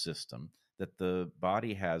internal system that the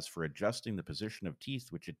body has for adjusting the position of teeth,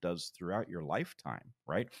 which it does throughout your lifetime,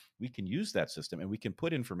 right? We can use that system and we can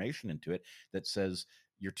put information into it that says,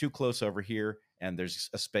 you're too close over here and there's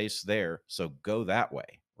a space there, so go that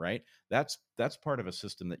way, right? That's part of a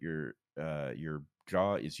system that your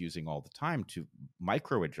jaw is using all the time to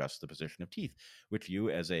micro adjust the position of teeth, which you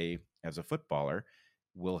as a footballer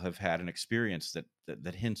will have had an experience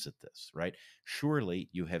that hints at this, right? Surely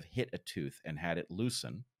you have hit a tooth and had it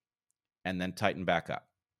loosen and then tighten back up,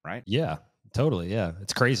 right? Yeah, totally. Yeah,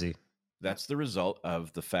 it's crazy. That's the result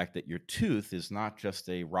of the fact that your tooth is not just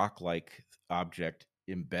a rock-like object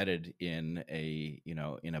embedded in a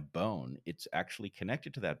bone. It's actually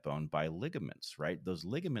connected to that bone by ligaments, right? Those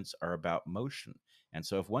ligaments are about motion. And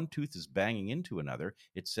so if one tooth is banging into another,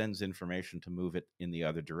 it sends information to move it in the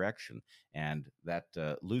other direction. And that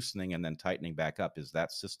loosening and then tightening back up is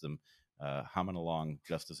that system humming along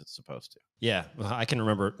just as it's supposed to. Yeah, well, I can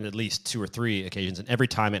remember at least 2 or 3 occasions, and every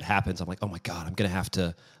time it happens, I'm like, oh my God, I'm going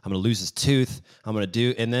to lose this tooth.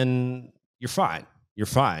 And then you're fine. You're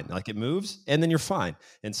fine. Like it moves and then you're fine.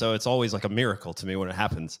 And so it's always like a miracle to me when it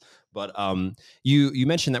happens. But you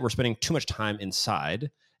mentioned that we're spending too much time inside,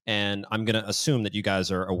 and I'm going to assume that you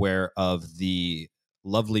guys are aware of the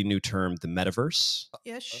lovely new term, the metaverse.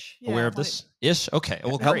 Ish. Aware of this? Ish? Okay.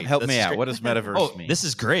 Well, great. Help me out. What does metaverse mean? This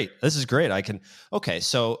is great. Okay.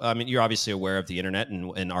 So, I mean, you're obviously aware of the internet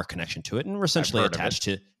and our connection to it, and we're essentially attached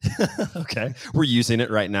to okay. We're using it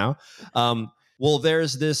right now. Well,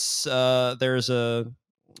 there's this, and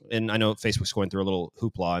I know Facebook's going through a little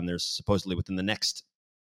hoopla, and there's supposedly within the next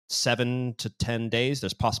 7 to 10 days,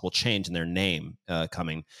 there's possible change in their name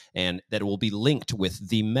coming, and that it will be linked with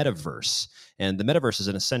the metaverse. And the metaverse is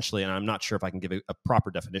essentially, and I'm not sure if I can give a proper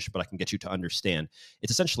definition, but I can get you to understand.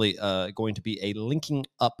 It's essentially going to be a linking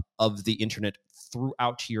up of the internet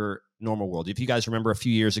throughout your normal world. If you guys remember a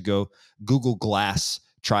few years ago, Google Glass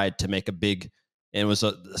tried to make a big And it was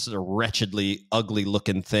this is a wretchedly ugly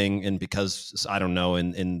looking thing. And because I don't know,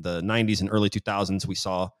 in the 90s and early 2000s, we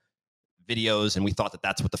saw videos and we thought that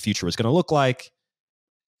that's what the future was going to look like.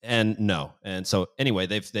 And no. And so anyway,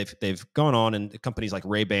 they've gone on, and companies like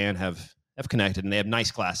Ray-Ban have connected, and they have nice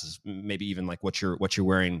glasses, maybe even like what you're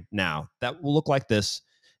wearing now, that will look like this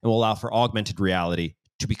and will allow for augmented reality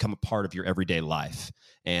to become a part of your everyday life.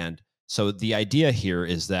 And so the idea here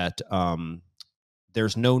is that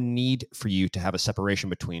there's no need for you to have a separation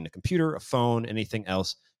between a computer, a phone, anything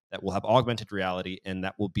else. That will have augmented reality, and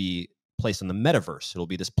that will be placed in the metaverse. It'll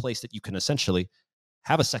be this place that you can essentially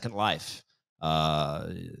have a second life,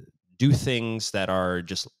 do things that are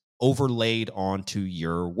just overlaid onto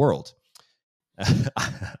your world.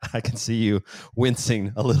 I can see you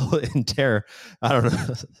wincing a little in terror. I don't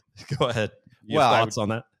know. Go ahead. You have thoughts on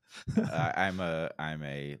that? I'm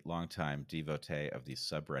a longtime devotee of the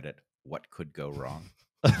subreddit "What Could Go Wrong,"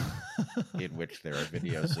 in which there are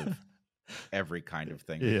videos of every kind of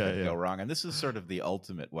thing that could go wrong, and this is sort of the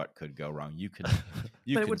ultimate "what could go wrong."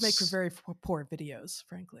 But it would make for very poor videos,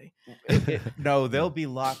 frankly. No, there'll be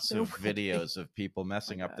lots of videos of people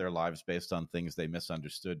messing up their lives based on things they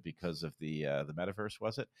misunderstood because of the metaverse.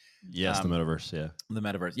 Was it? Yes, the metaverse. Yeah, the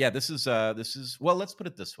metaverse. Yeah, this is. Well, let's put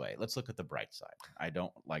it this way. Let's look at the bright side. I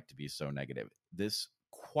don't like to be so negative. This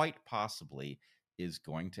quite possibly is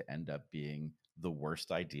going to end up being the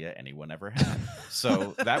worst idea anyone ever had.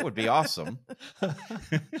 So that would be awesome.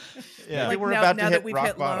 Yeah, like we're now, about to now hit that we've rock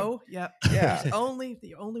hit bottom. low. Yeah.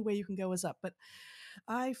 The only way you can go is up. But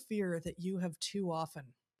I fear that you have too often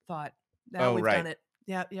thought, now we've done it.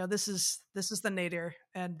 Yeah, this is the nadir,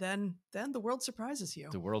 and then the world surprises you.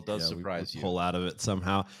 The world does surprise you. Pull out of it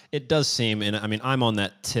somehow. It does seem, and I mean, I'm on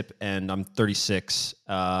that tip end. I'm 36,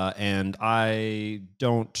 and I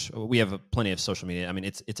don't. We have plenty of social media. I mean,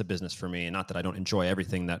 it's a business for me, and not that I don't enjoy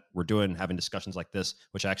everything that we're doing, having discussions like this,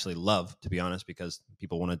 which I actually love, to be honest, because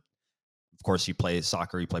people want to. Of course, you play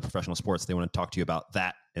soccer, you play professional sports. They want to talk to you about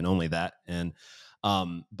that and only that. And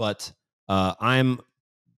but I'm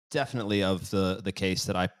definitely of the case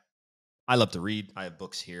that I love to read. I have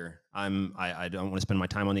books here. I don't want to spend my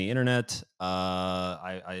time on the internet.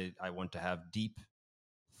 I want to have deep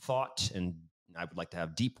thought, and I would like to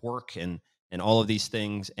have deep work and all of these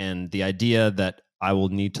things. And the idea that I will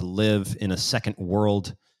need to live in a second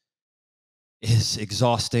world is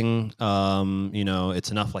exhausting.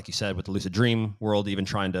 It's enough, like you said, with the lucid dream world. Even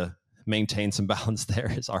trying to maintain some balance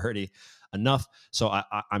there is already enough. So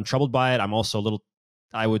I'm troubled by it. I'm also a little,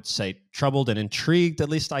 I would say, troubled and intrigued, at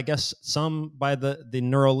least I guess some, by the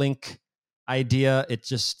Neuralink idea. It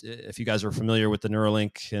just, if you guys are familiar with the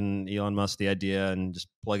Neuralink and Elon Musk, the idea, and just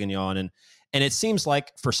plugging you on, and it seems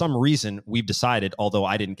like for some reason we've decided, although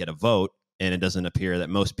I didn't get a vote, and it doesn't appear that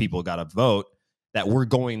most people got a vote, that we're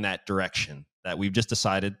going that direction. That we've just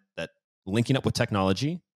decided that linking up with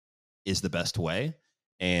technology is the best way,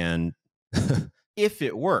 and if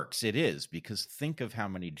it works, it is, because think of how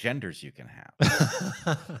many genders you can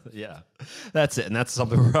have. Yeah, that's it, and that's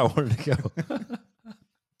something where I wanted to go.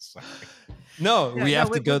 Sorry. No, we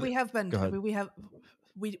have to go. We have been. I mean,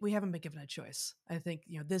 we haven't been given a choice. I think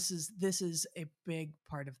this is a big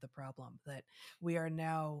part of the problem, that we are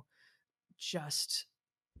now just.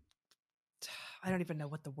 I don't even know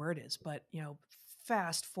what the word is, but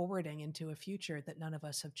fast forwarding into a future that none of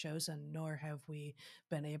us have chosen, nor have we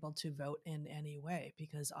been able to vote in any way,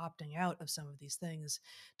 because opting out of some of these things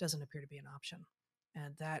doesn't appear to be an option.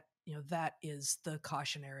 And that is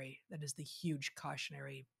that is the huge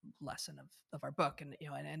cautionary lesson of our book, and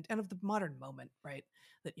and of the modern moment, right?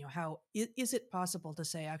 That how is it possible to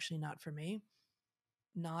say, actually, not for me?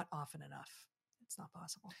 Not often enough. It's not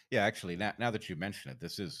possible. Yeah, actually, now that you mention it,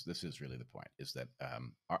 this is really the point, is that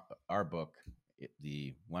our book,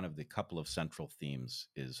 one of the couple of central themes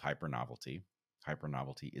is hypernovelty.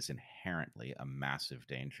 Hypernovelty is inherently a massive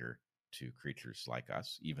danger to creatures like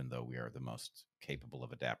us, even though we are the most capable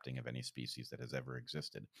of adapting of any species that has ever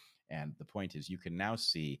existed. And the point is, you can now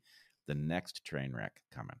see the next train wreck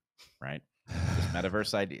coming, right? This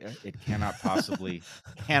metaverse idea, it cannot possibly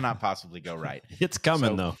go right. It's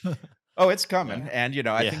coming, though. Oh, it's coming. And,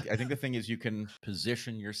 I think the thing is, you can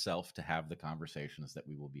position yourself to have the conversations that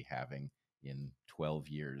we will be having in 12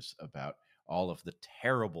 years about all of the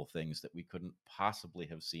terrible things that we couldn't possibly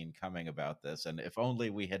have seen coming about this. And if only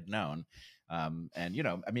we had known.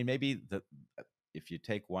 Maybe if you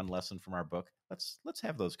take one lesson from our book, let's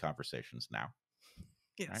have those conversations now.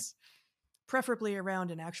 Yes. Right? Preferably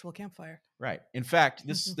around an actual campfire. Right. In fact,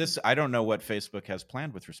 this I don't know what Facebook has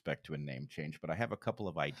planned with respect to a name change, but I have a couple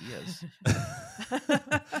of ideas.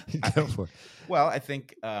 Go for it. Well, I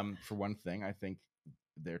think for one thing, I think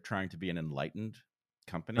they're trying to be an enlightened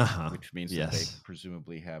company, Uh-huh. which means that they Yes.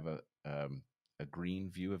 presumably have a green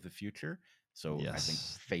view of the future. So I think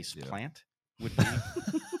Yes. face Yeah. plant would be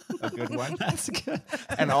a good one. That's good.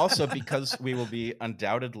 And also because we will be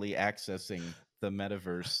undoubtedly accessing the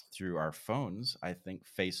metaverse through our phones, I think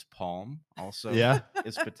face palm also Yeah.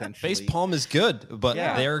 is Face potentially palm is good, but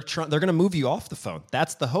Yeah. they're going to move you off the phone.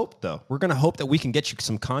 That's the hope, though. We're going to hope that we can get you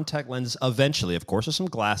some contact lenses eventually, of course, or some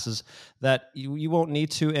glasses that you won't need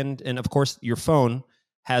to. And of course, your phone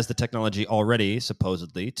has the technology already,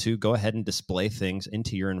 supposedly, to go ahead and display things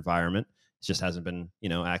into your environment. It just hasn't been,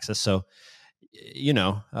 accessed. So,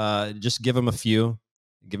 just give them a few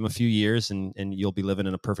years, and you'll be living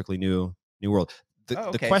in a perfectly new world. The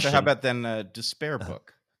okay. question. So how about then Despair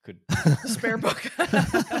Book? Could Spare book.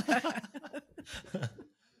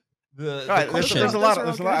 The Right, question. there's a Those lot. are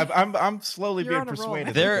There's a all lot. good. I'm slowly You're being on a roll.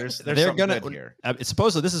 persuaded. They're There's they're something gonna good here.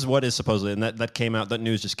 supposedly this is what is supposedly, and that came out. That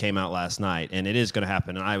news just came out last night, and it is going to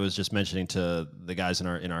happen. And I was just mentioning to the guys in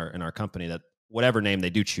our company that whatever name they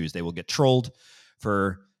do choose, they will get trolled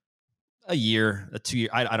for a year, 2 year.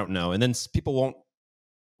 I don't know, and then people won't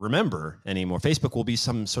remember anymore. Facebook will be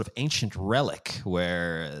some sort of ancient relic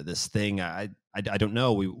where this thing I don't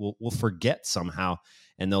know. We'll forget somehow,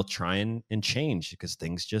 and they'll try and change because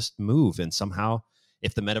things just move. And somehow,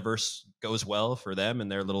 if the metaverse goes well for them and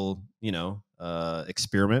their little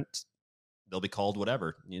experiment, they'll be called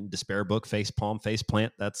whatever. Despair book, face palm, face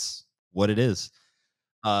plant. That's what it is.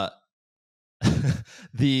 Uh,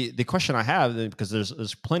 the question I have, because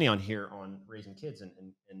there's plenty on here on raising kids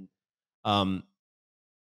and um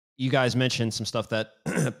you guys mentioned some stuff that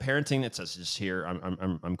parenting. It says just here.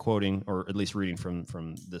 I'm quoting, or at least reading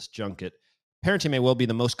from this junket. Parenting may well be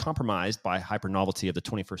the most compromised by hyper novelty of the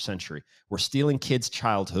 21st century. We're stealing kids'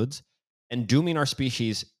 childhoods and dooming our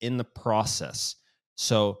species in the process.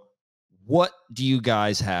 So, what do you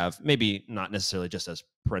guys have? Maybe not necessarily just as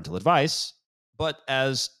parental advice, but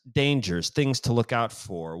as dangers, things to look out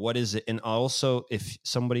for. What is it? And also, if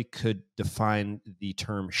somebody could define the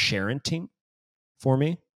term sharenting for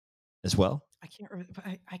me as well.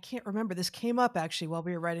 I can't remember. This came up actually while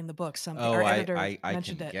we were writing the book. Our I editor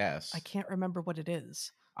mentioned can it. guess. I can't remember what it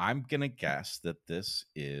is. I'm gonna guess that this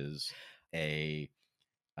is a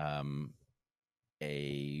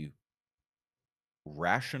a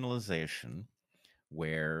rationalization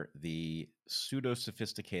where the pseudo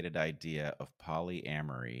sophisticated idea of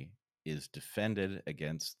polyamory is defended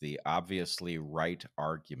against the obviously right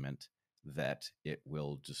argument that it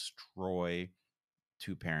will destroy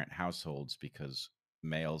two-parent households because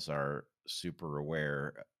males are super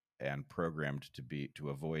aware and programmed to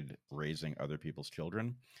avoid raising other people's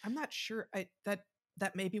children. I'm not sure.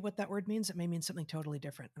 That may be what that word means. It may mean something totally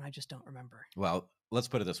different, and I just don't remember. Well, let's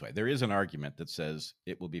put it this way. There is an argument that says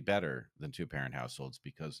it will be better than two-parent households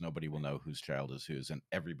because nobody will know whose child is whose and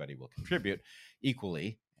everybody will contribute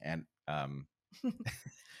equally. And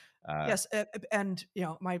Yes, and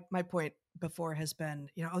my point before has been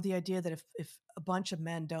the idea that if a bunch of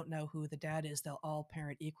men don't know who the dad is, they'll all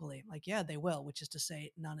parent equally. Like, yeah, they will, which is to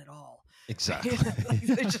say, none at all. Exactly.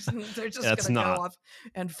 they're just going to go off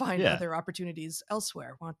and find other opportunities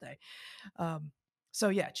elsewhere, won't they? So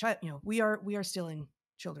yeah, we are stealing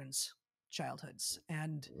children's childhoods,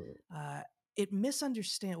 and it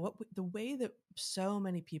misunderstands the way that so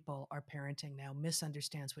many people are parenting now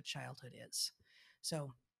misunderstands what childhood is.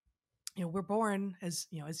 So we're born as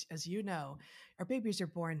our babies are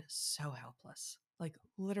born so helpless, like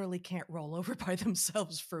literally can't roll over by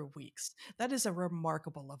themselves for weeks. That is a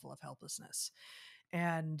remarkable level of helplessness.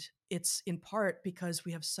 And it's in part because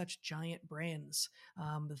we have such giant brains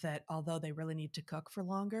that although they really need to cook for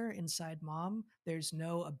longer inside mom, there's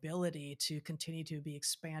no ability to continue to be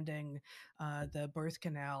expanding the birth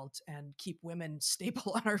canal and keep women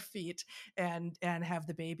stable on our feet and have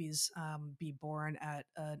the babies be born at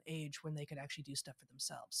an age when they could actually do stuff for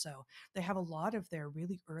themselves. So they have a lot of their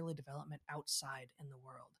really early development outside in the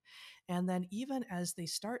world. And then even as they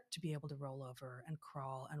start to be able to roll over and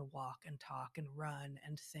crawl and walk and talk and run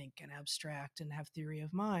and think and abstract and have theory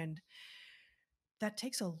of mind, that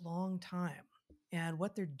takes a long time. And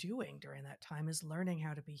what they're doing during that time is learning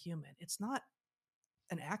how to be human. It's not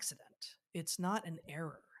an accident. It's not an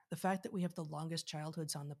error. The fact that we have the longest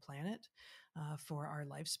childhoods on the planet for our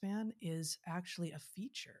lifespan is actually a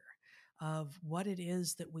feature of what it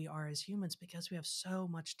is that we are as humans, because we have so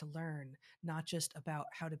much to learn, not just about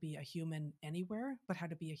how to be a human anywhere, but how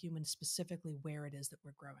to be a human specifically where it is that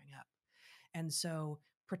we're growing up. And so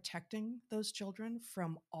protecting those children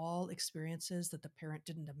from all experiences that the parent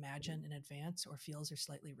didn't imagine in advance or feels are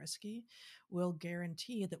slightly risky will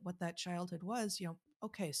guarantee that what that childhood was,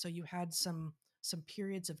 okay, so you had some some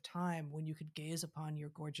periods of time when you could gaze upon your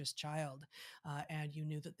gorgeous child and you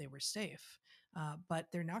knew that they were safe. But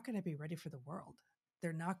they're not going to be ready for the world.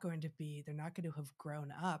 They're not going to have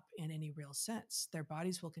grown up in any real sense. Their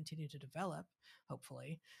bodies will continue to develop,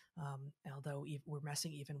 hopefully, although we're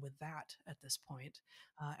messing even with that at this point.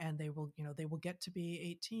 And they will get to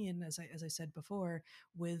be 18, as I said before,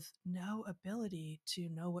 with no ability to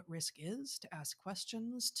know what risk is, to ask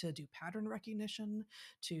questions, to do pattern recognition,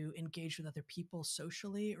 to engage with other people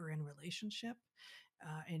socially or in relationship.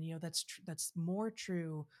 And that's more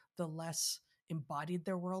true the less embodied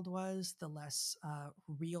their world was, the less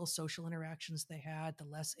real social interactions they had, the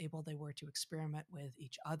less able they were to experiment with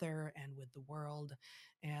each other and with the world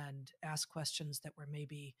and ask questions that were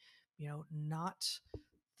maybe, not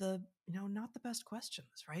the best questions,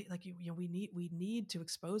 right? Like we need to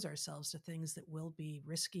expose ourselves to things that will be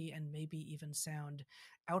risky and maybe even sound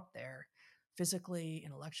out there, physically,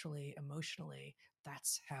 intellectually, emotionally.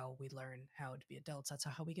 That's how we learn how to be adults. That's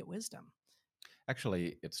how we get wisdom.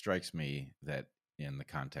 Actually, it strikes me that in the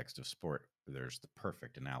context of sport, there's the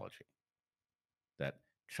perfect analogy that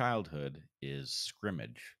childhood is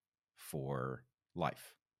scrimmage for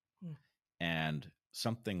life. Hmm. And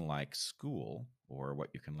something like school or what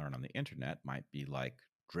you can learn on the internet might be like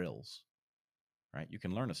drills, right? You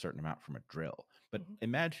can learn a certain amount from a drill. But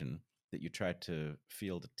imagine that you tried to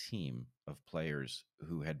field a team of players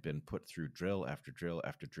who had been put through drill after drill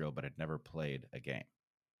after drill, but had never played a game,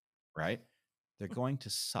 right? They're going to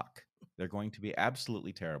suck. They're going to be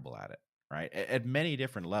absolutely terrible at it, right? At many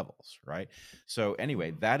different levels, right? So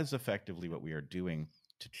anyway, that is effectively what we are doing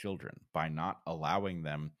to children by not allowing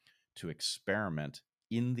them to experiment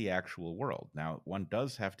in the actual world. Now, one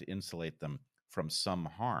does have to insulate them from some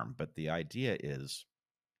harm, but the idea is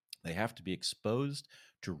they have to be exposed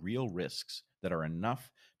to real risks that are enough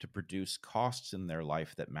to produce costs in their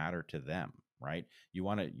life that matter to them, right? You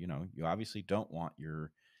want to, you obviously don't want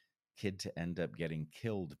your kid to end up getting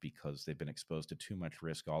killed because they've been exposed to too much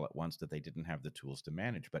risk all at once that they didn't have the tools to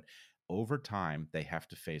manage. But over time, they have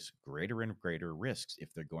to face greater and greater risks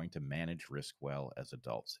if they're going to manage risk well as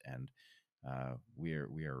adults. And we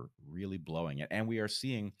are really blowing it. And we are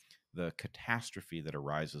seeing the catastrophe that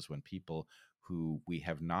arises when people who we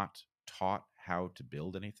have not taught how to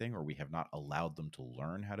build anything, or we have not allowed them to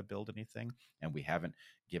learn how to build anything, and we haven't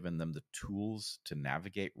given them the tools to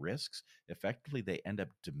navigate risks, effectively they end up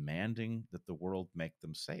demanding that the world make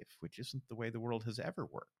them safe, which isn't the way the world has ever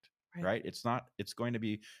worked. Right? It's going to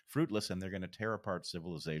be fruitless, and they're going to tear apart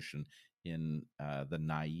civilization in the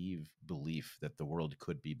naive belief that the world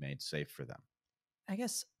could be made safe for them. I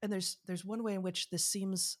guess, and there's one way in which this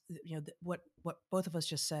seems, what both of us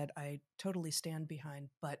just said, I totally stand behind,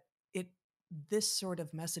 but this sort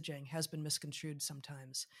of messaging has been misconstrued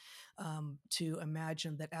sometimes, to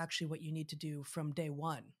imagine that actually what you need to do from day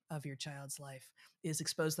one of your child's life is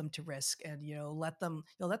expose them to risk and let them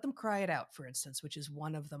cry it out, for instance, which is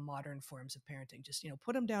one of the modern forms of parenting. Just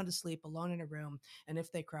put them down to sleep alone in a room, and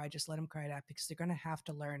if they cry, just let them cry it out, because they're going to have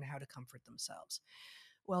to learn how to comfort themselves.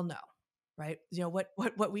 Well, no. Right.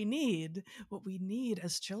 What we need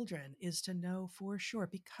as children is to know for sure,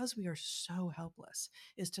 because we are so helpless,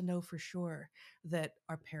 is to know for sure that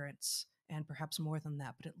our parents, and perhaps more than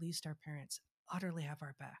that, but at least our parents, utterly have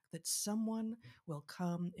our back, that someone will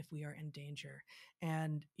come if we are in danger.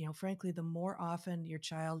 And, frankly, the more often your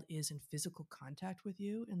child is in physical contact with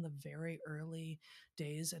you in the very early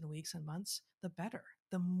days and weeks and months, the better.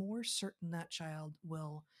 The more certain that child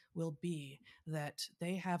will be that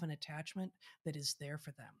they have an attachment that is there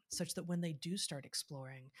for them, such that when they do start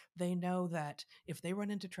exploring, they know that if they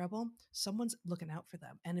run into trouble, someone's looking out for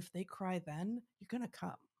them. And if they cry, then you're going to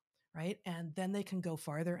come. Right. And then they can go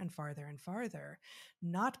farther and farther and farther,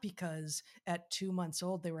 not because at 2 months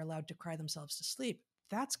old they were allowed to cry themselves to sleep.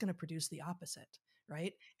 That's going to produce the opposite.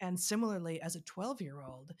 Right. And similarly, as a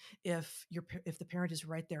 12-year-old, if the parent is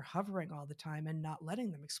right there hovering all the time and not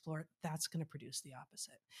letting them explore, that's going to produce the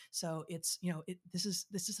opposite. So it's, this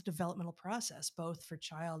is a developmental process, both for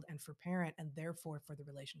child and for parent, and therefore for the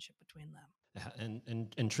relationship between them. Yeah,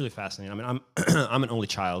 and truly fascinating. I mean, I'm an only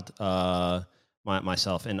child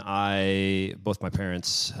myself, and both my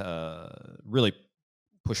parents really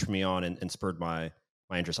pushed me on and spurred my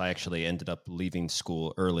interest. I actually ended up leaving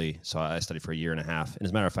school early, so I studied for 1.5 years. And as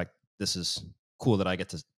a matter of fact, this is cool that I get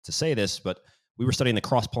to say this, but we were studying the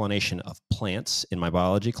cross-pollination of plants in my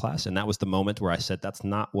biology class, and that was the moment where I said that's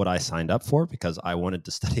not what I signed up for, because I wanted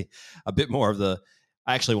to study a bit more of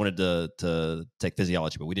I actually wanted to take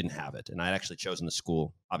physiology, but we didn't have it. And I had actually chosen the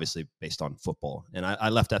school, obviously, based on football. And I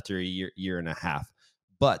left after 1.5 years.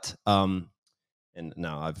 But And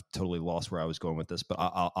now I've totally lost where I was going with this, but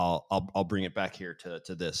I'll bring it back here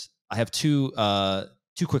to this. I have two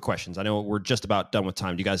quick questions. I know we're just about done with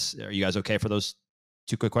time. Are you guys okay for those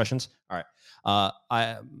two quick questions? All right.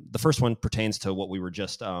 The first one pertains to what we were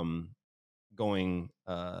just what we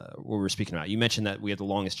were speaking about. You mentioned that we had the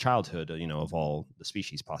longest childhood, of all the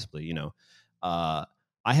species, possibly. I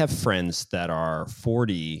have friends that are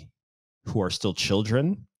 40 who are still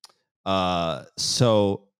children.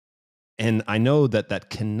 So, and I know that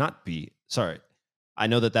cannot be. Sorry, I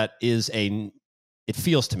know that is a. It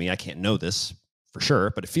feels to me, I can't know this for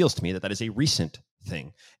sure, but it feels to me that is a recent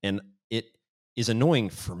thing, and it is annoying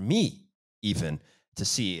for me even to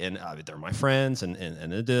see. And they're my friends, and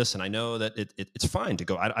this, and I know that it's fine to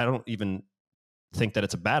go. I don't even think that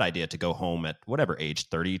it's a bad idea to go home at whatever age,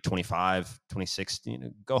 30, 25, 26,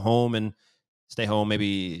 go home and stay home,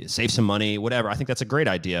 maybe save some money, whatever. I think that's a great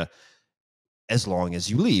idea as long as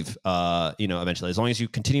you leave, eventually, as long as you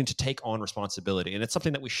continue to take on responsibility. And it's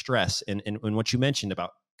something that we stress. And what you mentioned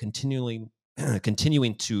about continuing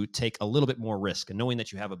to take a little bit more risk and knowing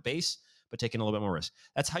that you have a base, but taking a little bit more risk.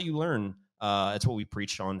 That's how you learn. That's what we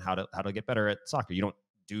preach on how to get better at soccer. You don't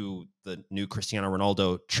do the new Cristiano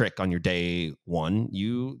Ronaldo trick on your day one.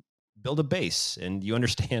 You build a base and you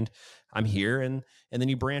understand I'm here, and then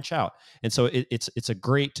you branch out. And so it's a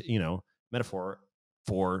great, metaphor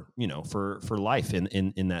for life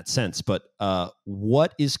in that sense. But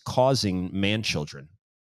what is causing man children?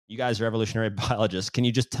 You guys are evolutionary biologists. Can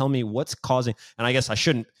you just tell me what's causing? And I guess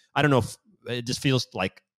I don't know if it just feels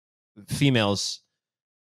like females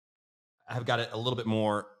have got it a little bit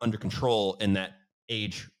more under control in that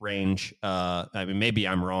age range. I mean, maybe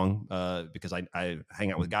I'm wrong because I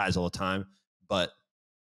hang out with guys all the time, but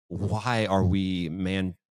why are we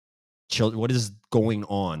man children? What is going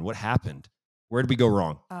on? What happened? Where did we go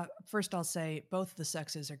wrong? First, I'll say both the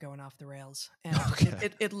sexes are going off the rails, and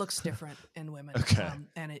it looks different in women. Okay.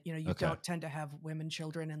 And you don't tend to have women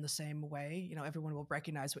children in the same way. Everyone will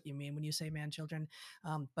recognize what you mean when you say man children,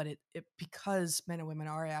 but it because men and women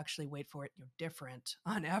are actually, wait for it, different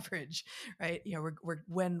on average, right?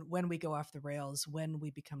 When we go off the rails, when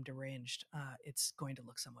we become deranged, it's going to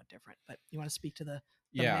look somewhat different. But you want to speak to the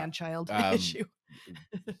man child issue?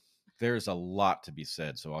 There's a lot to be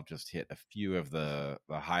said, so I'll just hit a few of the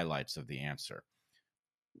highlights of the answer.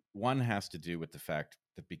 One has to do with the fact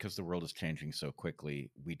that because the world is changing so quickly,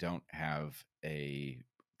 we don't have a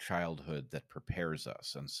childhood that prepares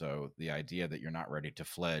us. And so the idea that you're not ready to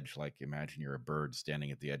fledge, like imagine you're a bird standing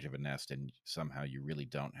at the edge of a nest and somehow you really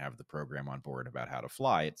don't have the program on board about how to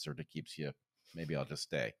fly, it sort of keeps you, maybe I'll just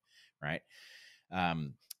stay, right?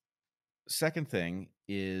 Second thing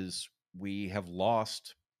is we have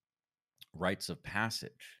lost rites of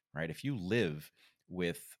passage, right? If you live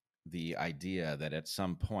with the idea that at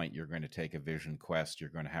some point you're going to take a vision quest, you're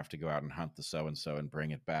going to have to go out and hunt the so-and-so and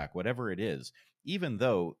bring it back, whatever it is, even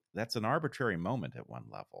though that's an arbitrary moment at one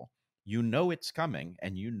level, it's coming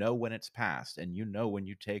and when it's past and when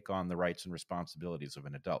you take on the rights and responsibilities of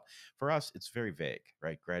an adult. For us, it's very vague,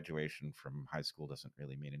 right? Graduation from high school doesn't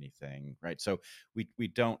really mean anything, right? So we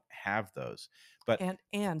don't have those. But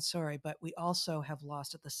sorry, but we also have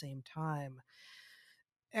lost at the same time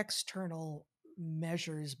external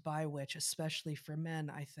measures by which, especially for men,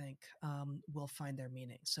 I think, will find their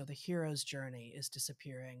meaning. So the hero's journey is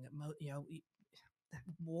disappearing.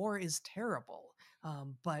 War is terrible,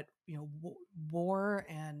 but war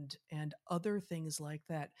and other things like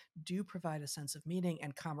that do provide a sense of meaning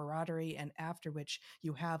and camaraderie, and after which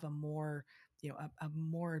you have a more a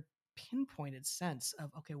more pinpointed sense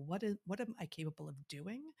of, okay, what am I capable of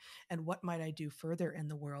doing, and what might I do further in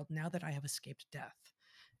the world now that I have escaped death.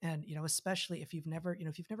 And especially if you've never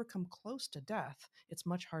come close to death, it's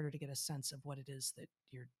much harder to get a sense of what it is that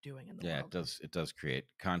you're doing in the world. Yeah, it does create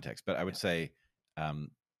context. But I would say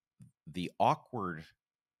the awkward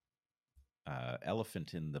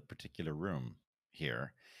elephant in the particular room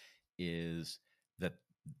here is that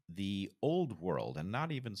the old world, and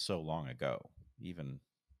not even so long ago, even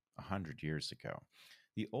 100 years ago,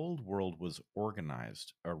 the old world was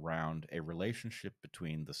organized around a relationship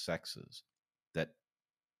between the sexes that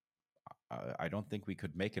I don't think we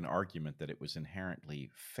could make an argument that it was inherently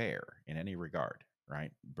fair in any regard,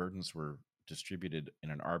 right? Burdens were distributed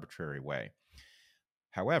in an arbitrary way.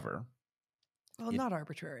 However, not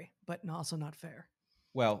arbitrary, but also not fair.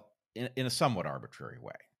 Well, in a somewhat arbitrary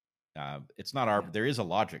way. It's not there is a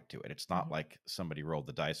logic to it. It's not like somebody rolled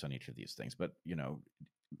the dice on each of these things, but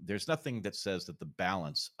there's nothing that says that the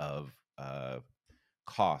balance of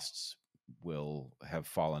costs will have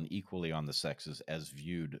fallen equally on the sexes as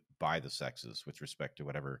viewed by the sexes with respect to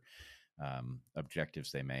whatever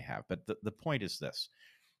objectives they may have. But the point is this: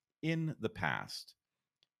 in the past,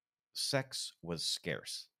 sex was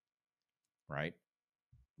scarce, right?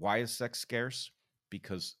 Why is sex scarce?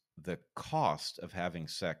 Because the cost of having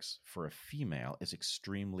sex for a female is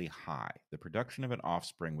extremely high. The production of an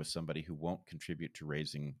offspring with somebody who won't contribute to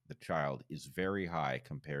raising the child is very high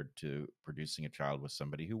compared to producing a child with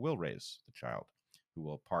somebody who will raise the child, who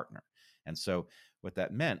will partner. And so what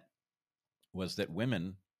that meant was that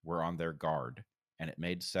women were on their guard, and it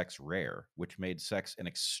made sex rare, which made sex an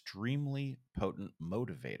extremely potent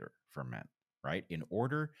motivator for men, right? In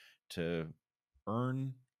order to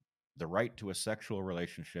earn the right to a sexual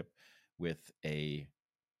relationship with a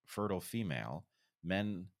fertile female,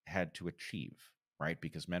 men had to achieve, right?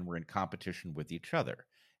 Because men were in competition with each other.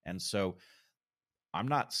 And so I'm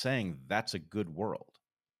not saying that's a good world,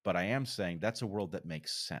 but I am saying that's a world that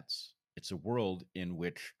makes sense. It's a world in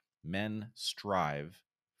which men strive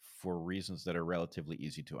for reasons that are relatively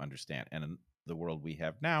easy to understand. And in the world we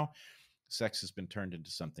have now, sex has been turned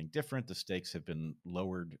into something different. The stakes have been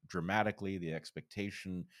lowered dramatically. The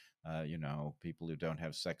expectation, people who don't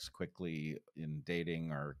have sex quickly in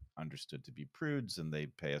dating are understood to be prudes, and they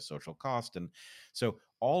pay a social cost. And so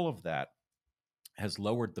all of that has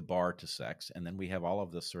lowered the bar to sex. And then we have all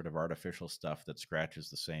of this sort of artificial stuff that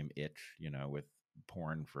scratches the same itch, with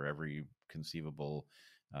porn for every conceivable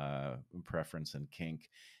preference and kink.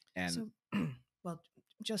 And so, well,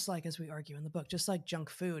 just like as we argue in the book, just like junk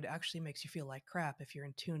food actually makes you feel like crap if you're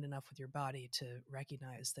in tune enough with your body to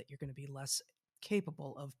recognize that you're going to be less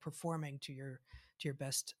capable of performing to your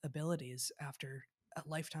best abilities after a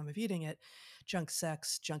lifetime of eating it. Junk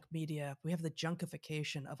sex, junk media, we have the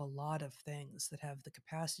junkification of a lot of things that have the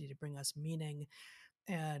capacity to bring us meaning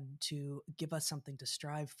and to give us something to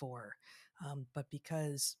strive for. But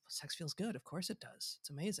because sex feels good, of course it does. It's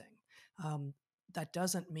amazing. That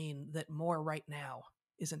doesn't mean that more right now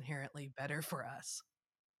is inherently better for us.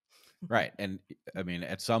 Right. And I mean,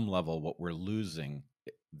 at some level, what we're losing,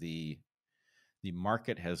 the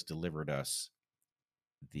market has delivered us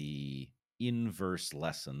the inverse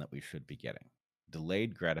lesson that we should be getting.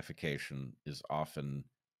 Delayed gratification is often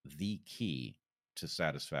the key to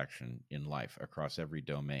satisfaction in life across every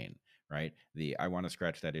domain, right? The I want to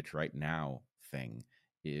scratch that itch right now thing,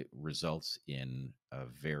 it results in a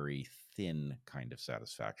very thin kind of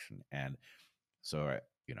satisfaction. And so,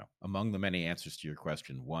 among the many answers to your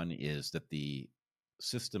question, one is that the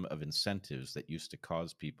system of incentives that used to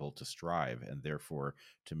cause people to strive and therefore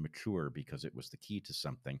to mature because it was the key to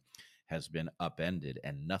something has been upended,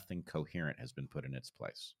 and nothing coherent has been put in its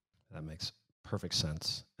place. That makes perfect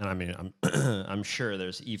sense. And I mean, I'm I'm sure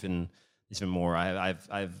there's even more.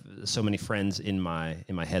 I've so many friends in my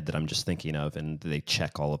head that I'm just thinking of, and they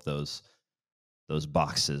check all of those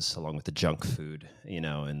boxes along with the junk food,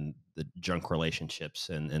 and the junk relationships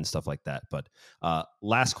and stuff like that. But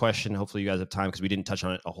last question. Hopefully, you guys have time because we didn't touch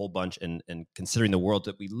on it a whole bunch. And considering the world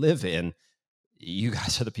that we live in, you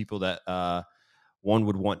guys are the people that one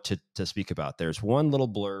would want to speak about. There's one little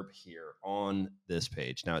blurb here on this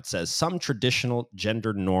page. Now it says some traditional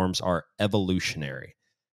gender norms are evolutionary,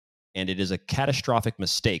 and it is a catastrophic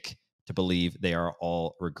mistake to believe they are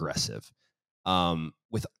all regressive.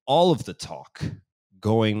 With all of the talk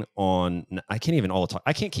going on, I can't even all the talk.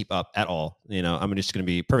 I can't keep up at all. I'm just going to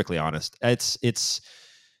be perfectly honest. We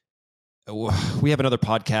have another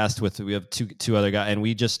podcast we have two other guys, and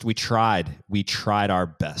we tried our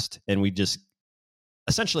best, and we just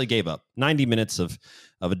essentially gave up 90 minutes of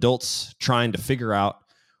adults trying to figure out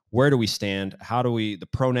where do we stand, how do we, the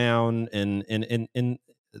pronoun, and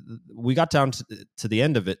we got down to the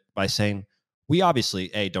end of it by saying, we obviously,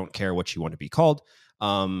 don't care what you want to be called.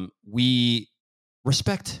 We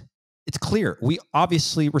respect, it's clear. We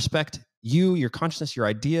obviously respect you, your consciousness, your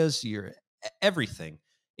ideas, your everything.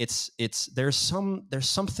 There's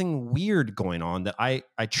something weird going on that I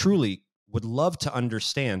truly would love to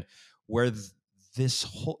understand where this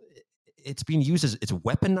whole, it's being used as, it's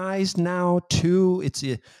weaponized now too.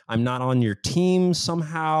 I'm not on your team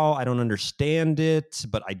somehow. I don't understand it,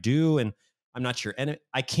 but I do. And I'm not sure. And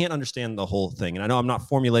I can't understand the whole thing. And I know I'm not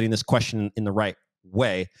formulating this question in the right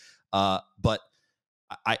way, but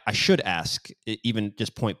I should ask, even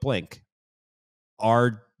just point blank,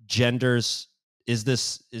 are genders,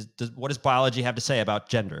 what does biology have to say about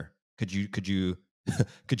gender? Could you could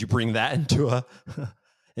you bring that into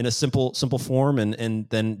in a simple form, and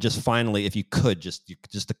then just finally, if you could, just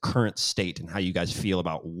the current state and how you guys feel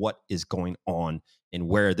about what is going on and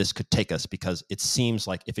where this could take us, because it seems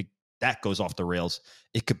like if that goes off the rails,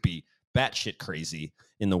 it could be batshit crazy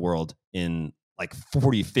in the world in like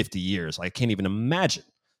 40, 50 years. I can't even imagine.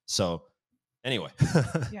 So Anyway,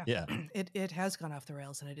 Yeah, yeah. it has gone off the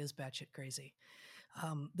rails and it is batshit crazy.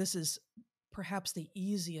 This is perhaps the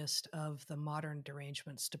easiest of the modern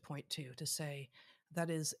derangements to point to say that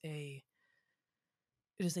it is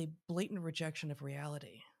a blatant rejection of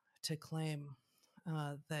reality to claim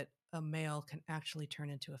that a male can actually turn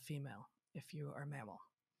into a female if you are a mammal.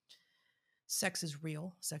 Sex is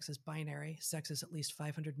real. Sex is binary. Sex is at least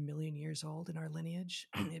 500 million years old in our lineage.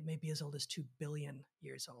 It may be as old as 2 billion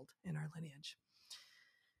years old in our lineage.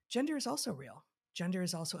 Gender is also real. Gender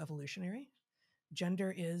is also evolutionary.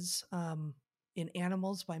 Gender is, in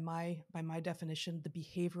animals, by my definition, the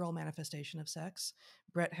behavioral manifestation of sex.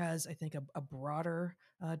 Bret has, I think, a broader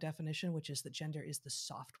definition, which is that gender is the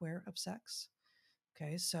software of sex.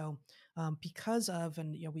 Okay, so because of,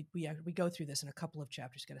 and we go through this in a couple of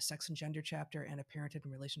chapters. Got a sex and gender chapter and a parenthood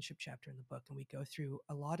and relationship chapter in the book, and we go through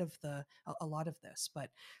a lot of this. But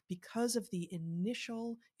because of the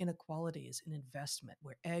initial inequalities in investment,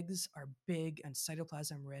 where eggs are big and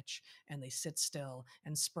cytoplasm rich, and they sit still,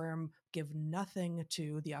 and sperm give nothing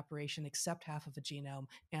to the operation except half of a genome,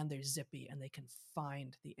 and they're zippy and they can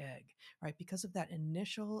find the egg, right? Because of that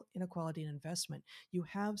initial inequality in investment, you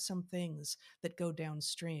have some things that go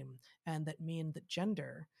downstream and that mean that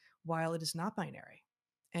gender, while it is not binary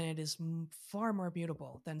and it is far more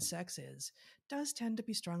mutable than sex is, does tend to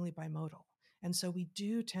be strongly bimodal. And so we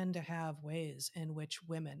do tend to have ways in which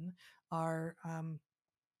women are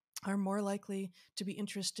more likely to be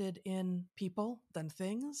interested in people than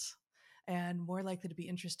things, and more likely to be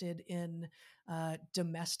interested in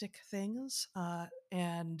domestic things,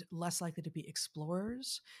 and less likely to be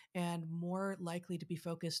explorers, and more likely to be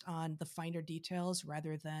focused on the finer details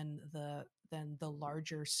rather than the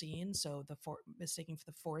larger scene. So mistaking for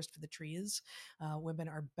the forest for the trees. Women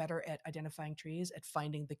are better at identifying trees, at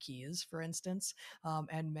finding the keys, for instance,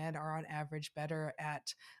 and men are on average better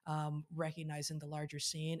at recognizing the larger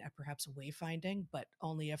scene, at perhaps wayfinding, but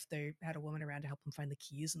only if they had a woman around to help them find the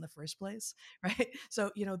keys in the first place, right?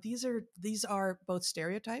 So these are both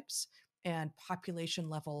stereotypes and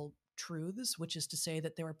population level truths, which is to say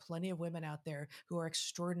that there are plenty of women out there who are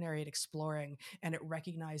extraordinary at exploring and at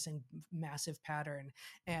recognizing massive pattern,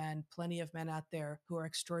 and plenty of men out there who are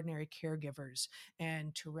extraordinary caregivers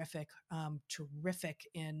and terrific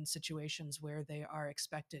in situations where they are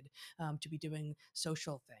expected to be doing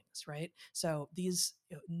social things, right? So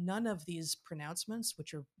none of these pronouncements,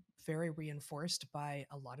 which are very reinforced by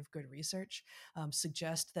a lot of good research,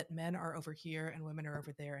 suggest that men are over here and women are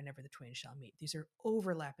over there and never the twain shall meet. These are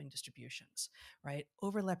overlapping distributions, right?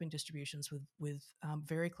 Overlapping distributions with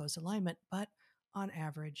very close alignment, but on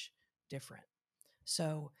average different.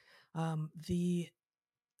 So the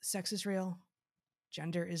sex is real,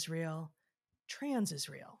 gender is real, trans is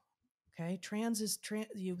real. Okay,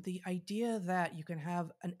 the idea that you can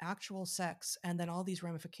have an actual sex and then all these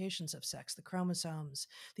ramifications of sex, the chromosomes,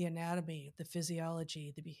 the anatomy, the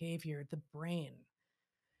physiology, the behavior, the brain,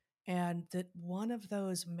 and that one of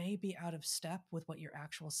those may be out of step with what your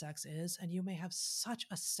actual sex is, and you may have such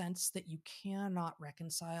a sense that you cannot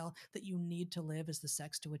reconcile that you need to live as the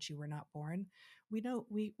sex to which you were not born. We know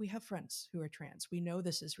we have friends who are trans. We know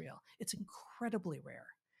this is real. It's incredibly rare.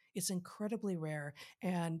 It's incredibly rare,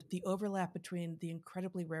 and the overlap between the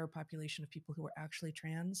incredibly rare population of people who are actually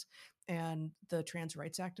trans and the trans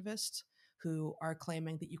rights activists who are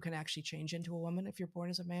claiming that you can actually change into a woman if you're born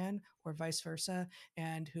as a man, or vice versa,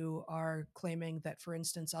 and who are claiming that, for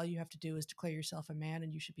instance, all you have to do is declare yourself a man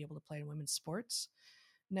and you should be able to play in women's sports.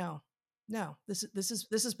 No, this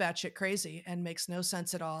is batshit crazy and makes no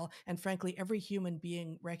sense at all. And frankly, every human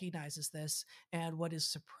being recognizes this. And what is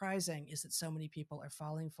surprising is that so many people are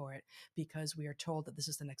falling for it because we are told that this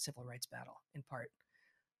is the next civil rights battle, in part.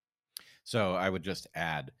 So I would just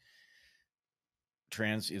add,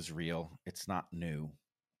 trans is real. It's not new.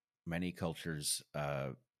 Many cultures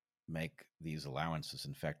make these allowances.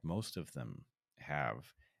 In fact, most of them have.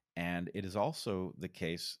 And it is also the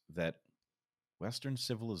case that Western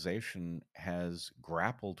civilization has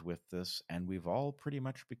grappled with this, and we've all pretty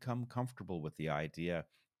much become comfortable with the idea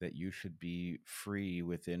that you should be free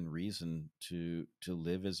within reason to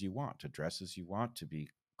live as you want, to dress as you want, to be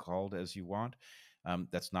called as you want.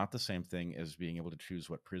 That's not the same thing as being able to choose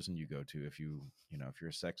what prison you go to. If if you're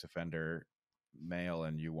a sex offender male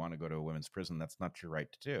and you want to go to a women's prison, that's not your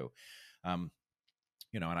right to do. Um,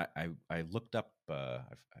 and I looked up. I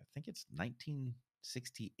think it's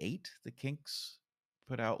 1968. The Kinks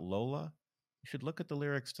put out Lola. You should look at the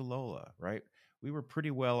lyrics to Lola. Right, we were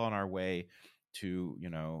pretty well on our way to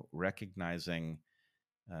recognizing,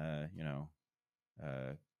 uh, you know,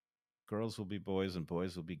 uh, girls will be boys and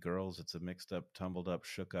boys will be girls. It's a mixed up, tumbled up,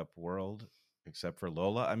 shook up world, except for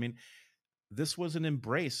Lola. I mean, this was an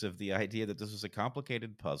embrace of the idea that this is a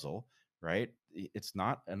complicated puzzle, right? It's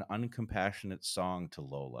not an uncompassionate song to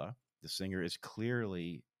Lola. The singer is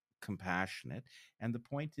clearly compassionate. And the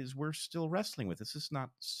point is, we're still wrestling with this. It's not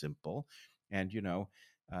simple. And,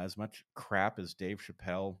 as much crap as Dave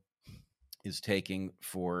Chappelle is taking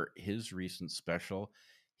for his recent special,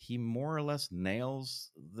 he more or less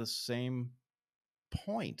nails the same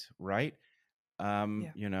point, right? I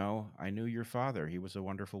knew your father. He was a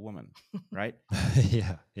wonderful woman, right?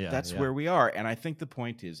 Yeah. That's where we are. And I think the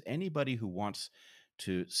point is, anybody who wants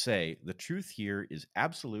to say the truth here is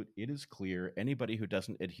absolute, it is clear, anybody who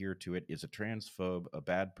doesn't adhere to it is a transphobe, a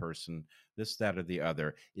bad person, this, that, or the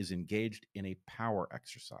other, is engaged in a power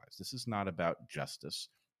exercise. This is not about justice.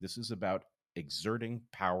 This is about exerting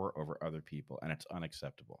power over other people, and it's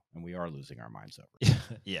unacceptable. And we are losing our minds over it.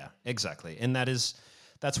 Yeah, exactly. And that's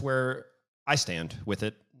where I stand with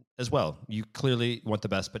it as well. You clearly want the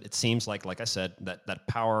best, but it seems like I said, that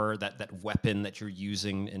power, that weapon that you're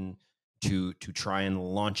using and to try and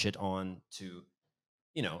launch it on to,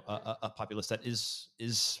 a populace that is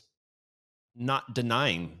not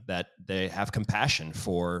denying that they have compassion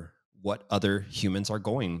for what other humans are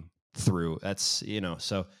going through. That's,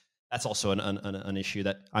 so that's also an issue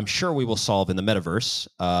that I'm sure we will solve in the metaverse.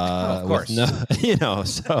 Of course. So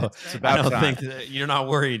I don't think that you're not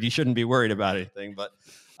worried. You shouldn't be worried about anything. But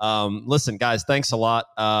listen, guys, thanks a lot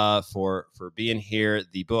for being here.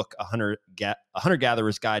 The book, A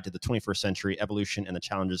Hunter-Gatherer's Guide to the 21st Century, Evolution and the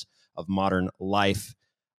Challenges of Modern Life.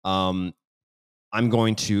 I'm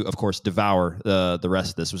going to, of course, devour the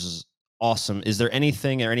rest of this, which is awesome. Is there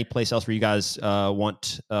anything or any place else where you guys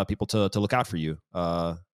want people to look out for you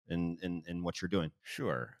in what you're doing?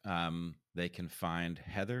 Sure. They can find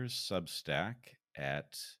Heather's Substack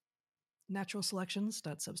at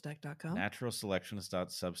naturalselections.substack.com.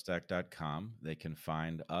 naturalselections.substack.com. They can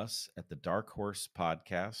find us at the Dark Horse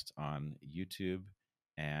Podcast on YouTube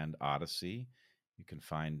and Odyssey. You can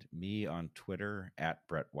find me on Twitter at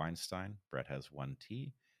Bret Weinstein. Bret has one T.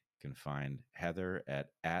 You can find Heather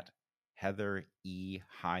at Heather E.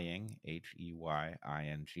 Hying,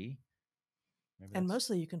 Heying. And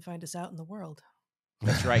mostly you can find us out in the world.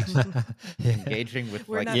 That's right. Engaging with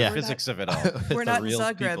the physics of it all. We're not in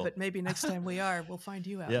Zagreb, but maybe next time we are, we'll find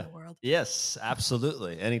you out in the world. Yes,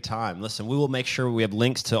 absolutely. Anytime. Listen, we will make sure we have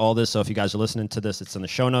links to all this. So if you guys are listening to this, it's in the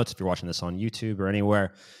show notes. If you're watching this on YouTube or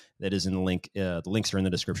anywhere, that is in the link. The links are in the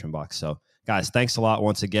description box. So guys, thanks a lot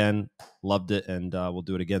once again. Loved it. And we'll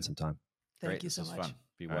do it again sometime. Thank you so much. Fun.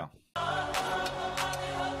 Be well.